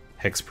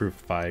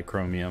hexproofify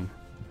Chromium.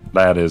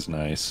 That is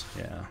nice.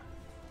 Yeah.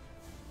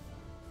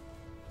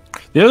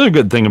 The other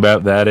good thing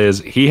about that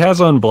is he has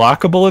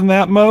unblockable in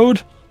that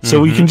mode,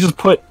 so we can just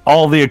put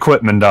all the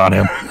equipment on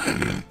him.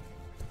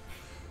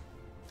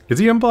 Is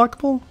he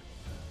unblockable?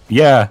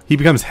 Yeah. He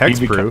becomes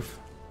hexproof.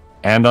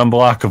 And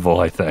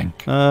unblockable, I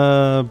think.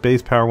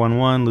 Base power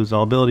 1/1, lose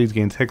all abilities,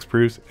 gains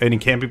hexproof, and he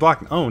can't be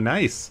blocked. Oh,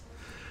 nice.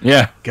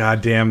 Yeah.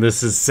 God damn,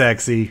 this is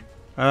sexy.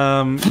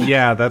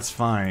 Yeah, that's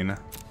fine.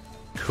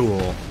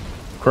 Cool.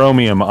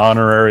 Chromium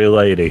honorary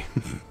lady.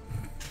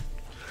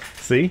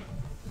 See?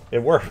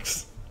 It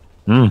works.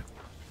 And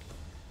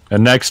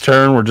next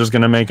turn, we're just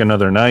going to make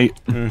another knight.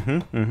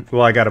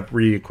 Well, I got to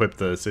re-equip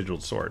the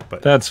sigiled sword,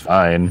 but that's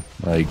fine.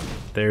 Like,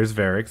 there's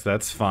Varix.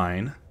 That's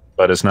fine.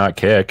 But it's not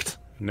kicked.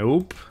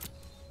 Nope.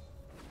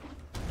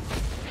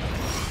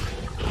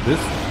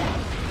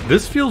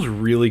 This feels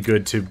really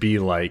good to be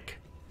like,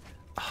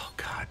 oh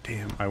god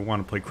damn, I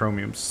want to play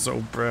Chromium so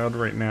bad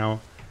right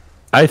now.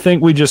 I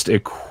think we just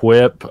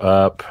equip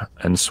up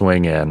and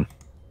swing in.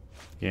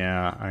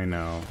 Yeah, I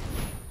know.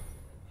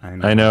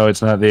 I know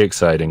it's not the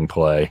exciting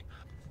play.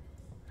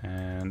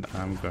 And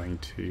I'm going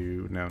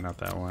to... No, not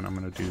that one. I'm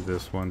going to do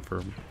this one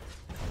for...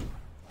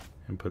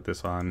 And put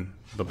this on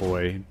the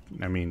boy.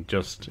 I mean,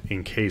 just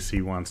in case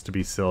he wants to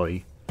be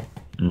silly.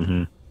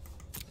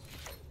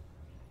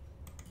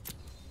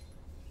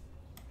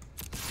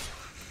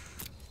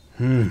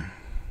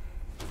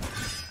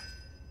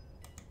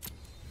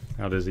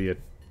 How does he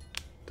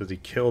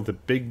kill the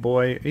big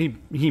boy?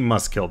 He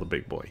must kill the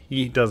big boy.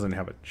 He doesn't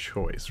have a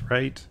choice,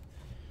 right?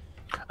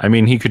 I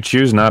mean, he could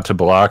choose not to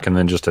block and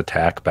then just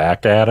attack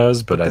back at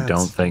us, but I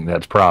don't think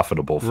that's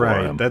profitable for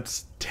him.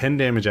 That's 10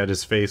 damage at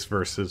his face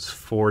versus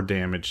 4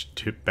 damage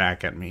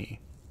back at me.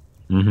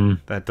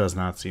 That does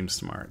not seem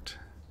smart.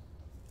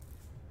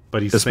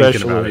 But he's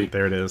thinking about it.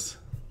 There it is.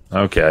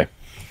 Okay.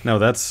 No,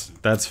 that's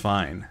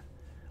fine.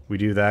 We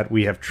do that.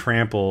 We have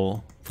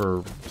trample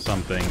for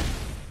something.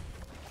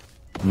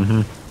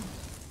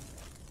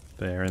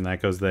 There, and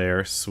that goes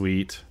there.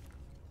 Sweet.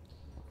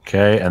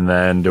 Okay, and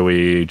then do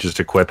we just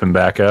equip him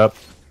back up?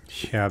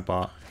 Yeah,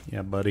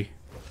 buddy.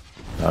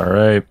 All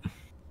right.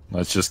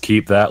 Let's just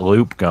keep that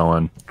loop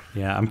going.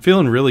 Yeah, I'm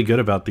feeling really good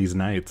about these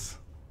nights.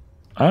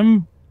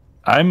 I'm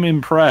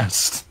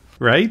impressed.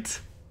 Right?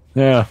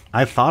 Yeah.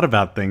 I thought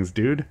about things,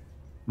 dude.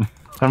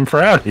 I'm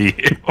proud of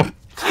you.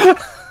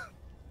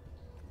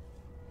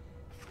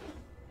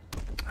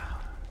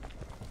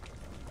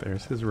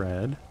 There's his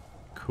red.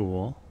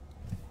 Cool.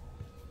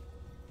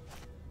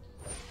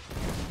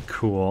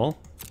 Cool.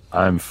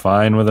 I'm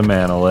fine with a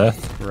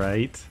manolith.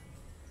 Right.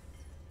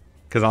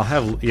 Because I'll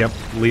have,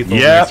 lethal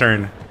next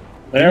turn.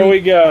 There we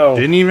go.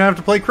 Didn't even have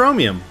to play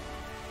Chromium.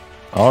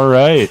 All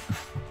right.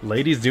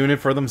 Ladies doing it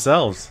for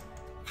themselves.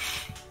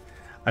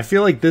 I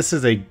feel like this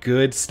is a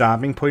good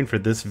stopping point for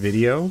this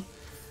video.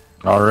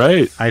 All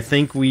right. I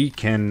think we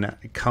can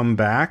come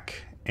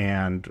back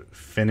and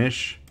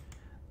finish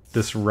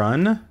this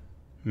run.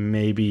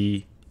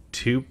 Maybe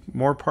 2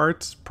 more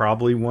parts.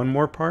 Probably 1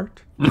 more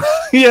part.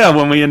 Yeah,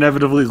 when we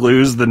inevitably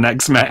lose the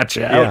next match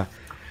out. Yeah.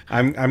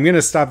 I'm going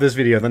to stop this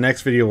video. The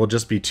next video will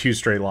just be 2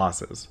 straight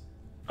losses.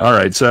 All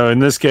right. So in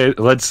this case,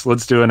 let's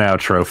do an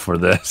outro for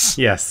this.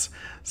 Yes.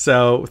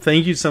 So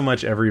thank you so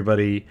much,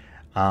 everybody.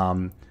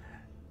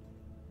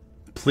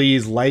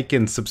 Please like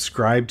and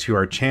subscribe to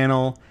our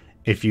channel.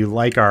 If you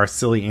like our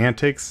silly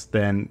antics,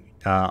 then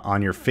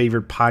on your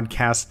favorite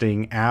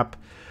podcasting app,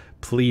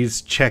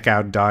 please check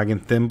out Dog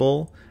and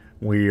Thimble.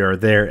 We are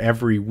there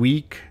every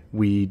week.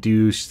 We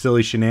do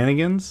silly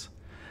shenanigans.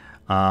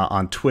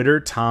 On Twitter,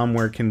 Tom,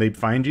 where can they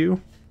find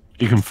you?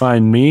 You can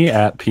find me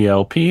at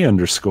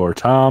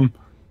PLP_Tom.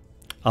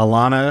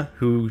 Alana,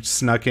 who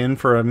snuck in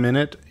for a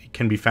minute,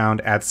 can be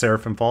found at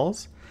Seraphim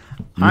Falls.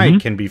 I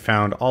can be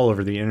found all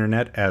over the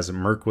internet as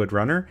Mirkwood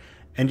Runner,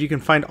 and you can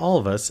find all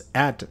of us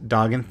at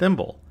Dog and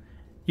Thimble.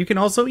 You can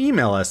also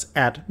email us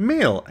at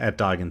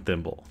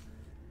mail@dogandthimble.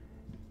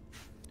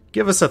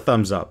 Give us a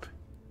thumbs up.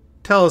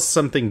 Tell us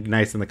something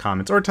nice in the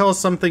comments, or tell us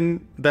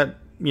something that,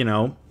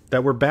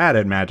 that we're bad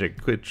at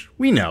Magic, which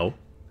we know.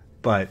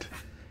 But,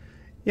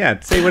 yeah,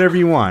 say whatever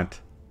you want.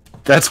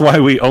 That's why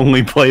we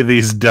only play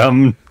these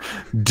dumb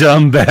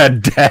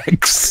bad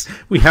decks.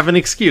 We have an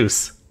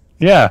excuse.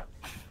 Yeah.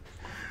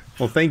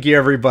 Well, thank you,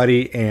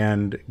 everybody,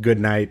 and good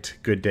night,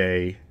 good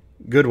day,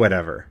 good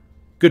whatever.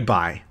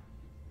 Goodbye.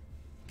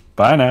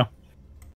 Bye now.